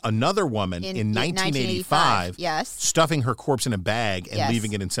stabbed another woman in 1985. Yes. Stuffing her corpse in a bag and Yes.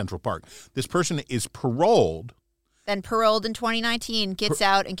 leaving it in Central Park. This person is paroled. Then paroled in 2019, gets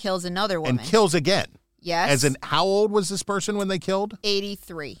out and kills another woman. And kills again. Yes. How old was this person when they killed?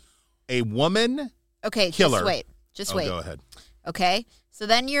 83. A woman Okay, killer. Just wait. Go ahead. Okay, so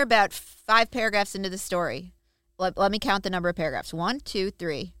then you're about 5 paragraphs into the story. Let me count the number of paragraphs. 1, 2,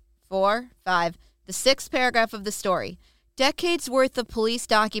 3, 4, 5. The 6th paragraph of the story. Decades worth of police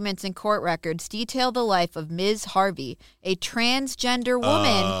documents and court records detail the life of Ms. Harvey, a transgender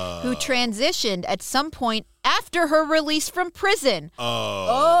woman who transitioned at some point after her release from prison.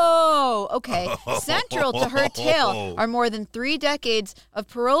 Okay. Central to her tale are more than 3 decades of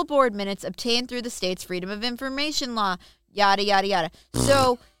parole board minutes obtained through the state's Freedom of Information law. Yada, yada, yada.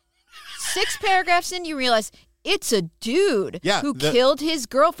 So 6 paragraphs in, you realize it's a dude who killed his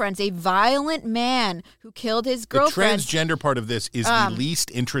girlfriends, a violent man who killed his girlfriend. The transgender part of this is the least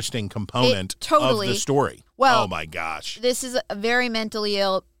interesting component of the story. Well, oh my gosh. This is a very mentally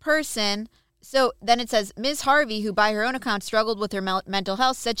ill person. So then it says, Ms. Harvey, who by her own account struggled with her mental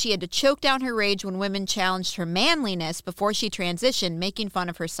health, said she had to choke down her rage when women challenged her manliness before she transitioned, making fun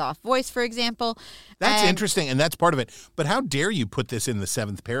of her soft voice, for example. That's interesting, and that's part of it. But how dare you put this in the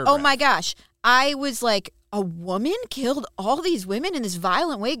 7th paragraph? Oh my gosh. I was like, a woman killed all these women in this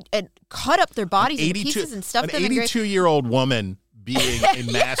violent way and cut up their bodies into pieces and stuffed them in An 82-year-old woman being a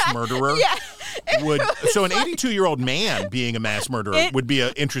mass murderer would. So an 82-year-old man being a mass murderer would be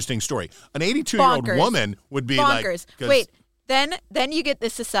an interesting story. An 82-year-old woman would be bonkers. like. Wait, then you get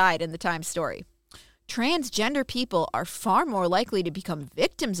this aside in the Times story. transgender people are far more likely to become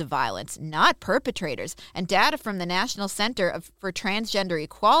victims of violence, not perpetrators. And data from the National Center for Transgender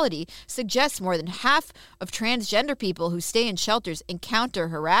Equality suggests more than half of transgender people who stay in shelters encounter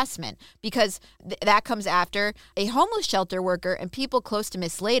harassment, because that comes after a homeless shelter worker and people close to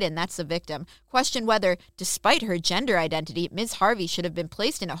Miss Layden, that's the victim, questioned whether, despite her gender identity, Ms. Harvey should have been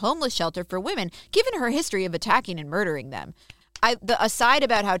placed in a homeless shelter for women, given her history of attacking and murdering them. The aside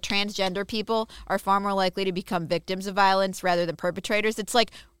about how transgender people are far more likely to become victims of violence rather than perpetrators, it's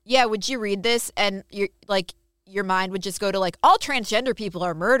like, yeah, would you read this and your mind would just go to like, all transgender people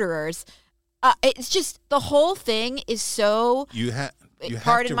are murderers. It's just, the whole thing is so,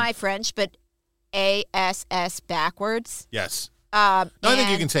 pardon my French, but ASS backwards. Yes. No, I think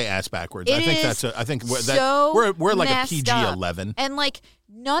you can say ass backwards. I think we're like a PG-11. And like,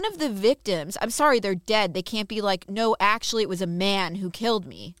 none of the victims, I'm sorry, they're dead. They can't be like, no, actually, it was a man who killed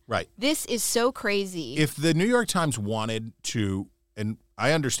me. Right. This is so crazy. If the New York Times wanted to, and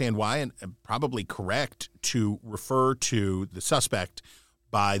I understand why, and probably correct, to refer to the suspect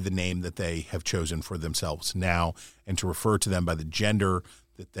by the name that they have chosen for themselves now, and to refer to them by the gender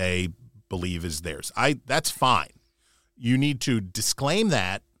that they believe is theirs, that's fine. You need to disclaim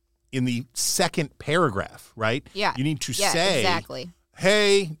that in the second paragraph, right? Yeah. You need to say, exactly.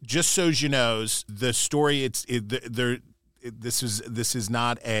 Hey, just so you knows, the story this is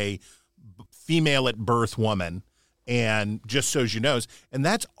not a female at birth woman, and just so you knows, and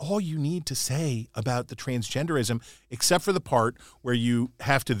that's all you need to say about the transgenderism, except for the part where you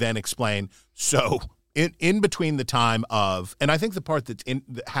have to then explain. So in between the time of, and I think the part that's in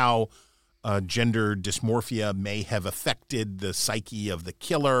how gender dysmorphia may have affected the psyche of the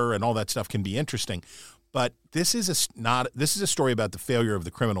killer and all that stuff can be interesting. But this is a story about the failure of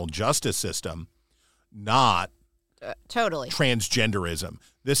the criminal justice system, not totally transgenderism.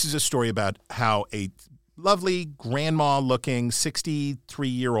 This is a story about how a lovely grandma-looking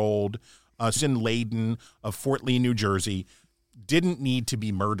 63-year-old Susan Layden of Fort Lee, New Jersey, didn't need to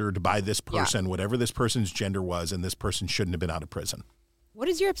be murdered by this person, whatever this person's gender was, and this person shouldn't have been out of prison. What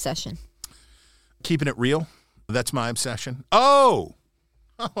is your obsession? Keeping it real. That's my obsession. Oh.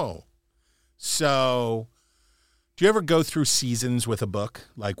 So, do you ever go through seasons with a book,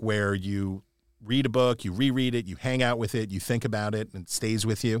 like where you read a book, you reread it, you hang out with it, you think about it, and it stays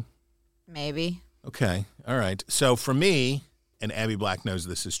with you? Maybe. Okay. All right. So for me, and Abby Black knows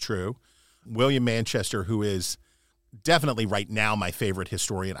this is true, William Manchester, who is definitely right now my favorite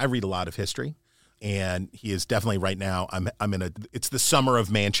historian. I read a lot of history. And he is definitely right now, it's the summer of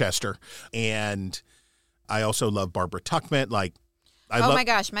Manchester. And I also love Barbara Tuchman. My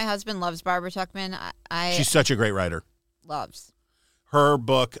gosh, my husband loves Barbara Tuchman. She's such a great writer. Loves. Her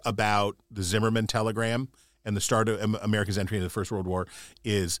book about the Zimmerman telegram and the start of America's entry into the First World War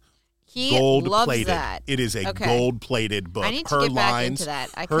is gold-plated. That. It is a gold-plated book. I need to get back into that.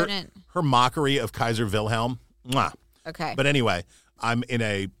 Her mockery of Kaiser Wilhelm. Mwah. Okay. But anyway, I'm in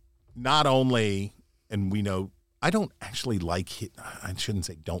a not only, and we know, I don't actually like, I shouldn't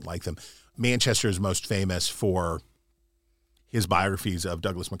say don't like them. Manchester is most famous for his biographies of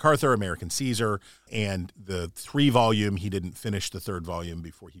Douglas MacArthur, American Caesar, and the 3-volume. He didn't finish the 3rd volume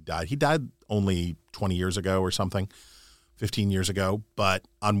before he died. He died only 20 years ago or something, 15 years ago, but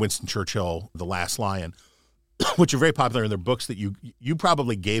on Winston Churchill, The Last Lion, which are very popular in their books that you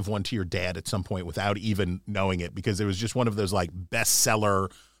probably gave one to your dad at some point without even knowing it, because it was just one of those like bestseller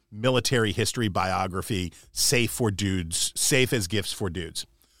military history biography, safe as gifts for dudes.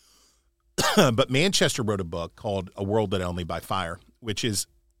 But Manchester wrote a book called A World Lit Only by Fire, which is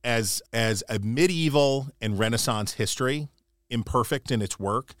as a medieval and Renaissance history, imperfect in its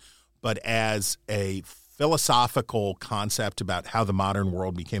work, but as a philosophical concept about how the modern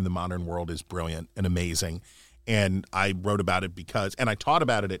world became the modern world is brilliant and amazing. And I wrote about it and I taught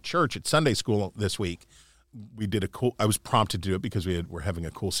about it at church at Sunday school this week. I was prompted to do it because we're having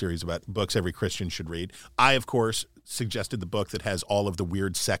a cool series about books every Christian should read. I, of course, suggested the book that has all of the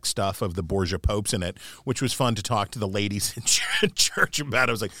weird sex stuff of the Borgia popes in it, which was fun to talk to the ladies in church about.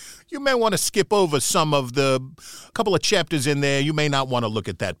 I was like, you may want to skip over a couple of chapters in there. You may not want to look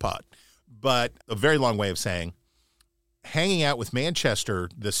at that part. But a very long way of saying, hanging out with Manchester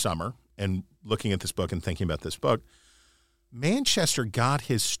this summer and looking at this book and thinking about this book, Manchester got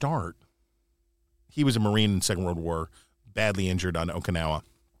his start. He was a Marine in the Second World War, badly injured on Okinawa.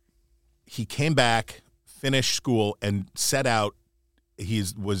 He came back, finished school, and set out. He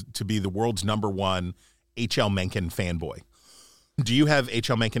was to be the world's #1 H.L. Mencken fanboy. Do you have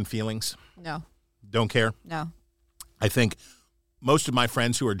H.L. Mencken feelings? No. Don't care? No. I think most of my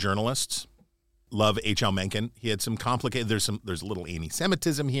friends who are journalists love H.L. Mencken. He had some complicated. There's a little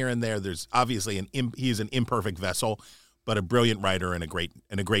anti-Semitism here and there. There's obviously he's an imperfect vessel, but a brilliant writer and a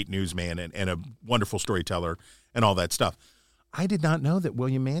great newsman and a wonderful storyteller and all that stuff. I did not know that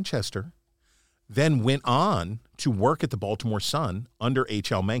William Manchester then went on to work at the Baltimore Sun under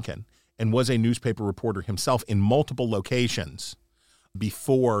H.L. Mencken and was a newspaper reporter himself in multiple locations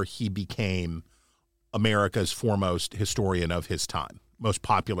before he became America's foremost historian of his time, most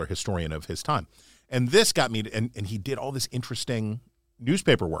popular historian of his time. And this got me to, and he did all this interesting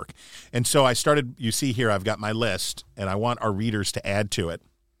newspaper work. And so I started, you see here, I've got my list, and I want our readers to add to it.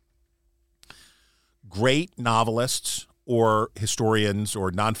 Great novelists or historians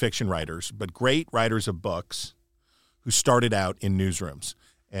or nonfiction writers, but great writers of books who started out in newsrooms.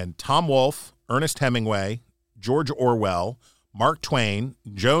 And Tom Wolfe, Ernest Hemingway, George Orwell, Mark Twain,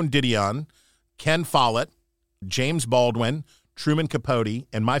 Joan Didion, Ken Follett, James Baldwin, Truman Capote,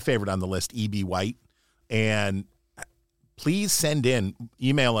 and my favorite on the list, E.B. White. And please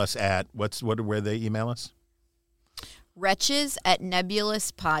email us at, where they email us?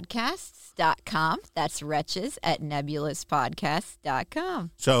 Wretches@nebulouspodcasts.com. That's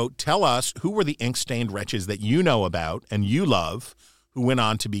wretches@nebulouspodcasts.com. So tell us, who were the ink-stained wretches that you know about and you love, who went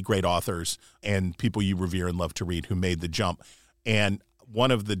on to be great authors and people you revere and love to read, who made the jump. And one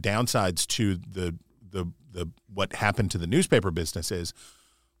of the downsides to the what happened to the newspaper business is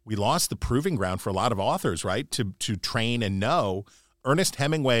we lost the proving ground for a lot of authors, right? To train and know. Ernest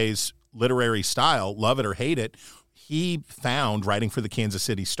Hemingway's literary style, love it or hate it, he found writing for the Kansas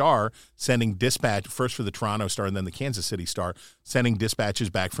City Star, sending dispatch, first for the Toronto Star and then the Kansas City Star, sending dispatches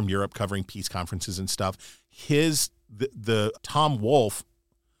back from Europe covering peace conferences and stuff. The Tom Wolfe,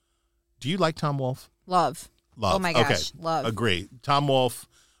 do you like Tom Wolfe? Love. Oh my gosh, okay. love. Agree. Tom Wolfe,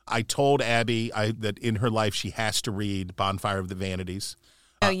 I told Abby that in her life she has to read Bonfire of the Vanities.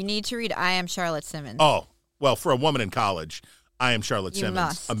 No, you need to read I Am Charlotte Simmons. Oh, well, for a woman in college, I Am Charlotte Simmons.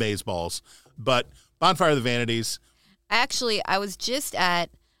 Must. Amazeballs. But Bonfire of the Vanities. Actually, I was just at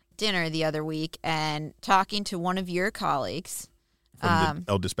dinner the other week and talking to one of your colleagues. From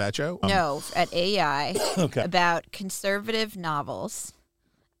El Despacho? No, at AEI, okay. About conservative novels.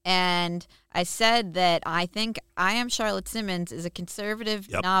 And I said that I think I Am Charlotte Simmons is a conservative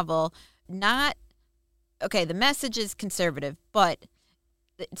novel. The message is conservative, but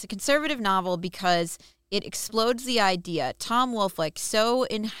it's a conservative novel because it explodes the idea. Tom Wolfe so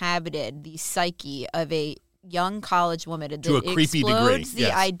inhabited the psyche of a young college woman to a creepy degree. It explodes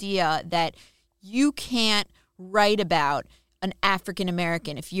the idea that you can't write about an African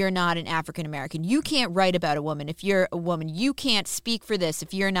American if you're not an African American. You can't write about a woman if you're a woman. You can't speak for this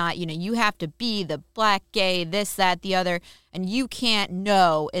if you're not, you have to be the black, gay, this, that, the other, and you can't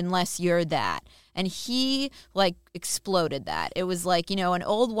know unless you're that. And he exploded that. It was an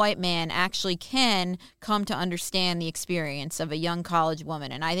old white man actually can come to understand the experience of a young college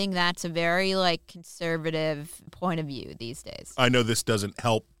woman. And I think that's a very conservative point of view these days. I know this doesn't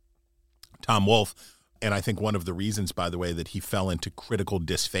help Tom Wolfe. And I think one of the reasons, by the way, that he fell into critical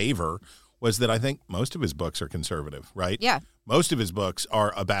disfavor was that I think most of his books are conservative, right? Yeah. Most of his books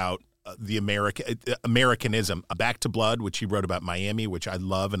are about the Americanism. Back to Blood, which he wrote about Miami, which I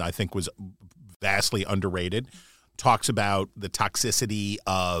love and I think was vastly underrated, talks about the toxicity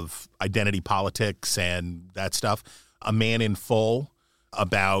of identity politics and that stuff. A Man in Full,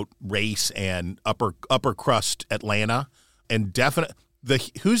 about race and upper crust Atlanta. And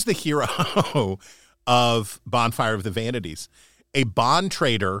who's the hero of Bonfire of the Vanities? A bond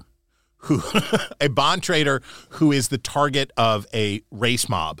trader who is the target of a race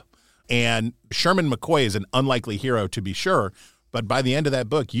mob. And Sherman McCoy is an unlikely hero, to be sure, but by the end of that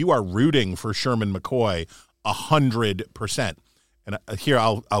book, you are rooting for Sherman McCoy 100%. And here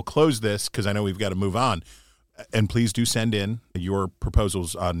I'll close this because I know we've got to move on. And please do send in your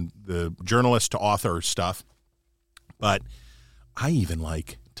proposals on the journalist to author stuff. But I even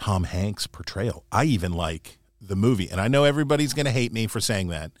like Tom Hanks' portrayal. I even like the movie. And I know everybody's going to hate me for saying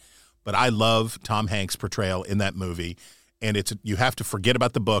that, but I love Tom Hanks' portrayal in that movie. And you have to forget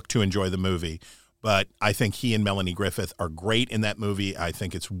about the book to enjoy the movie. But I think he and Melanie Griffith are great in that movie. I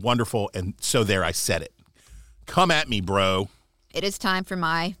think it's wonderful. And so there, I said it. Come at me, bro. It is time for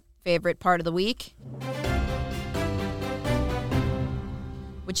my favorite part of the week,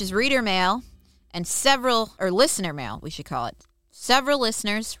 which is reader mail and listener mail, we should call it. Several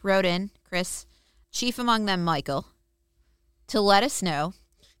listeners wrote in, Chris, chief among them Michael, to let us know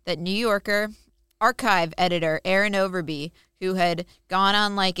that New Yorker archive editor Aaron Overby, who had gone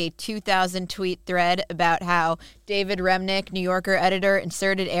on a 2,000 tweet thread about how David Remnick, New Yorker editor,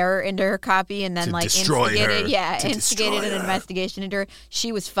 inserted error into her copy and then instigated an investigation into her.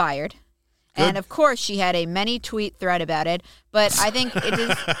 She was fired. And of course, she had a many tweet thread about it. But I think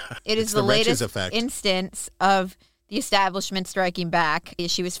it is the latest instance of the establishment striking back.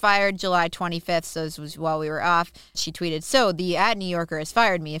 She was fired July 25th, so this was while we were off. She tweeted, "So the New Yorker has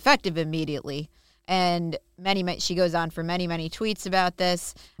fired me, effective immediately." And she goes on for many, many tweets about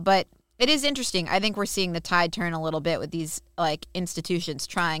this. But it is interesting. I think we're seeing the tide turn a little bit with these institutions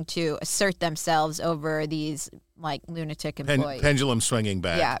trying to assert themselves over these lunatic employees. Pendulum swinging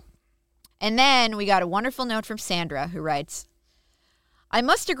back. Yeah. And then we got a wonderful note from Sandra, who writes, "I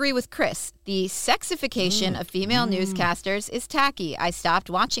must agree with Chris. The sexification of female newscasters is tacky. I stopped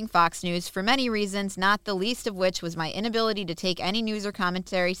watching Fox News for many reasons, not the least of which was my inability to take any news or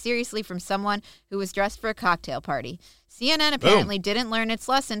commentary seriously from someone who was dressed for a cocktail party. CNN apparently didn't learn its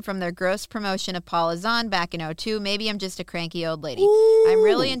lesson from their gross promotion of Paula Zahn back in 2002. Maybe I'm just a cranky old lady. I'm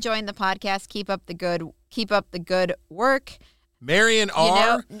really enjoying the podcast. Keep up the good work." Marion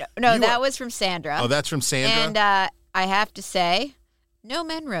R. No, that was from Sandra. Oh, that's from Sandra? And I have to say, no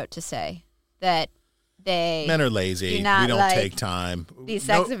men wrote to say that men are lazy. We don't take time. The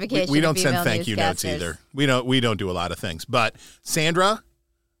sexification we don't of send female thank you notes newscasters. either. We don't do a lot of things. But Sandra,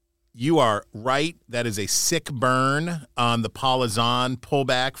 you are right. That is a sick burn on the Paula Zahn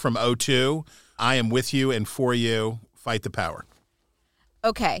pullback from 2002. I am with you and for you. Fight the power.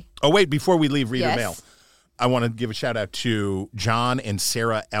 Okay. Oh, wait, before we leave reader Yes. mail, I want to give a shout out to John and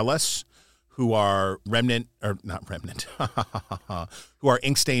Sarah Ellis, who are who are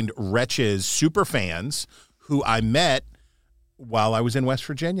Ink Stained Wretches super fans who I met while I was in West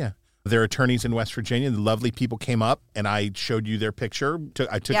Virginia. They're attorneys in West Virginia. The lovely people came up, and I showed you their picture.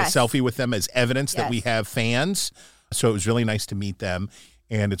 I took a selfie with them as evidence that we have fans. So it was really nice to meet them,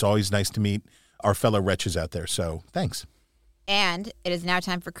 and it's always nice to meet our fellow wretches out there. So thanks. And it is now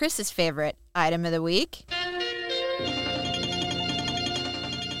time for Chris's favorite item of the week,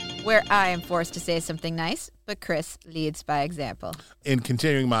 where I am forced to say something nice, but Chris leads by example. In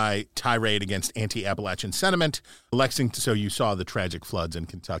continuing my tirade against anti-Appalachian sentiment, Lexington, so you saw the tragic floods in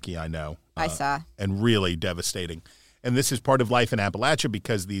Kentucky, I know. I saw. And really devastating. And this is part of life in Appalachia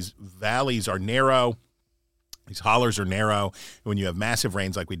because these valleys are narrow. These hollers are narrow when you have massive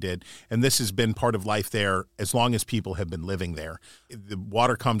rains like we did. And this has been part of life there as long as people have been living there. The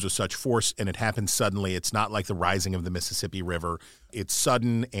water comes with such force and it happens suddenly. It's not like the rising of the Mississippi River. It's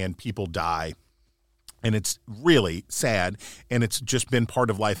sudden and people die. And it's really sad. And it's just been part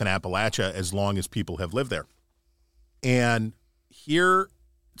of life in Appalachia as long as people have lived there. And here,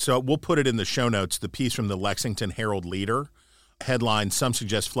 so we'll put it in the show notes, the piece from the Lexington Herald Leader. Headline, "Some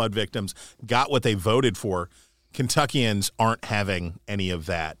suggest flood victims got what they voted for. Kentuckians aren't having any of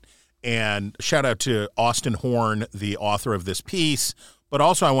that." And shout out to Austin Horn, the author of this piece. But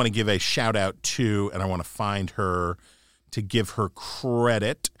also I want to give a shout out to, and I want to find her to give her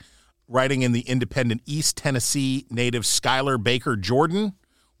credit, writing in the Independent East Tennessee native Skylar Baker Jordan,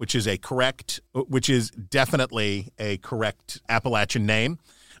 which is definitely a correct Appalachian name,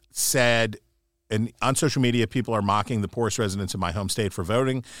 said, and on social media, people are mocking the poorest residents of my home state for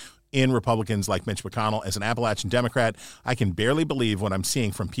voting in Republicans like Mitch McConnell. As an Appalachian Democrat, I can barely believe what I'm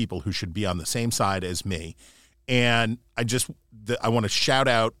seeing from people who should be on the same side as me. And I want to shout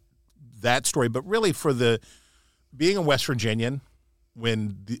out that story, but really for being a West Virginian,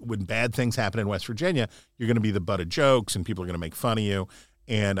 when bad things happen in West Virginia, you're going to be the butt of jokes and people are going to make fun of you.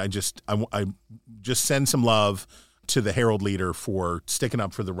 And I just send some love to the Herald Leader for sticking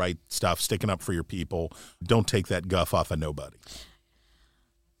up for the right stuff, sticking up for your people. Don't take that guff off of nobody.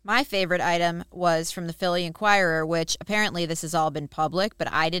 My favorite item was from the Philly Inquirer, which apparently this has all been public, but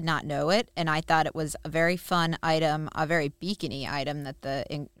I did not know it. And I thought it was a very fun item, a very beacony item that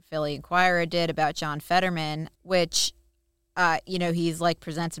the Philly Inquirer did about John Fetterman, which, he's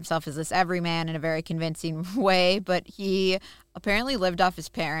presents himself as this everyman in a very convincing way, but he apparently lived off his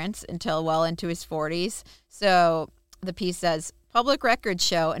parents until well into his 40s. So the piece says, public records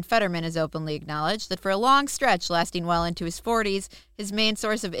show, and Fetterman has openly acknowledged, that for a long stretch lasting well into his 40s, his main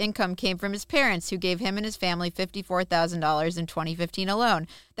source of income came from his parents, who gave him and his family $54,000 in 2015 alone.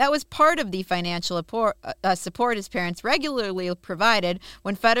 That was part of the financial support his parents regularly provided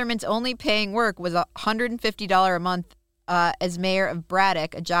when Fetterman's only paying work was $150 a month as mayor of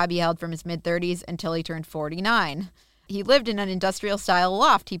Braddock, a job he held from his mid-30s until he turned 49. He lived in an industrial-style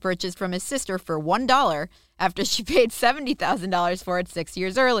loft he purchased from his sister for $1 after she paid $70,000 for it 6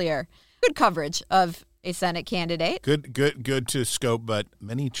 years earlier. Good coverage of a Senate candidate. Good to scope, but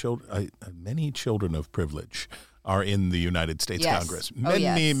many children of privilege are in the United States Congress.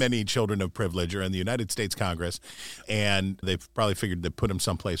 Many children of privilege are in the United States Congress, and they've probably figured they'd put them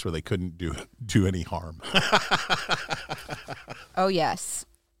someplace where they couldn't do any harm. Oh, yes.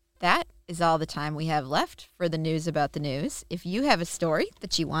 That is all the time we have left for the news about the news. If you have a story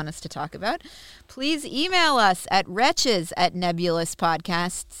that you want us to talk about, please email us at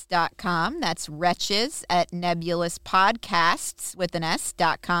wretches@nebulouspodcasts.com. That's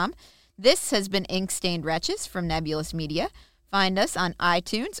wretches@nebulouspodcasts.com. This has been Ink Stained Wretches from Nebulous Media. Find us on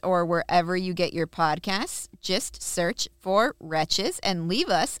iTunes or wherever you get your podcasts. Just search for Wretches and leave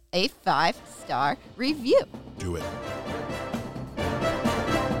us a 5-star review. Do it.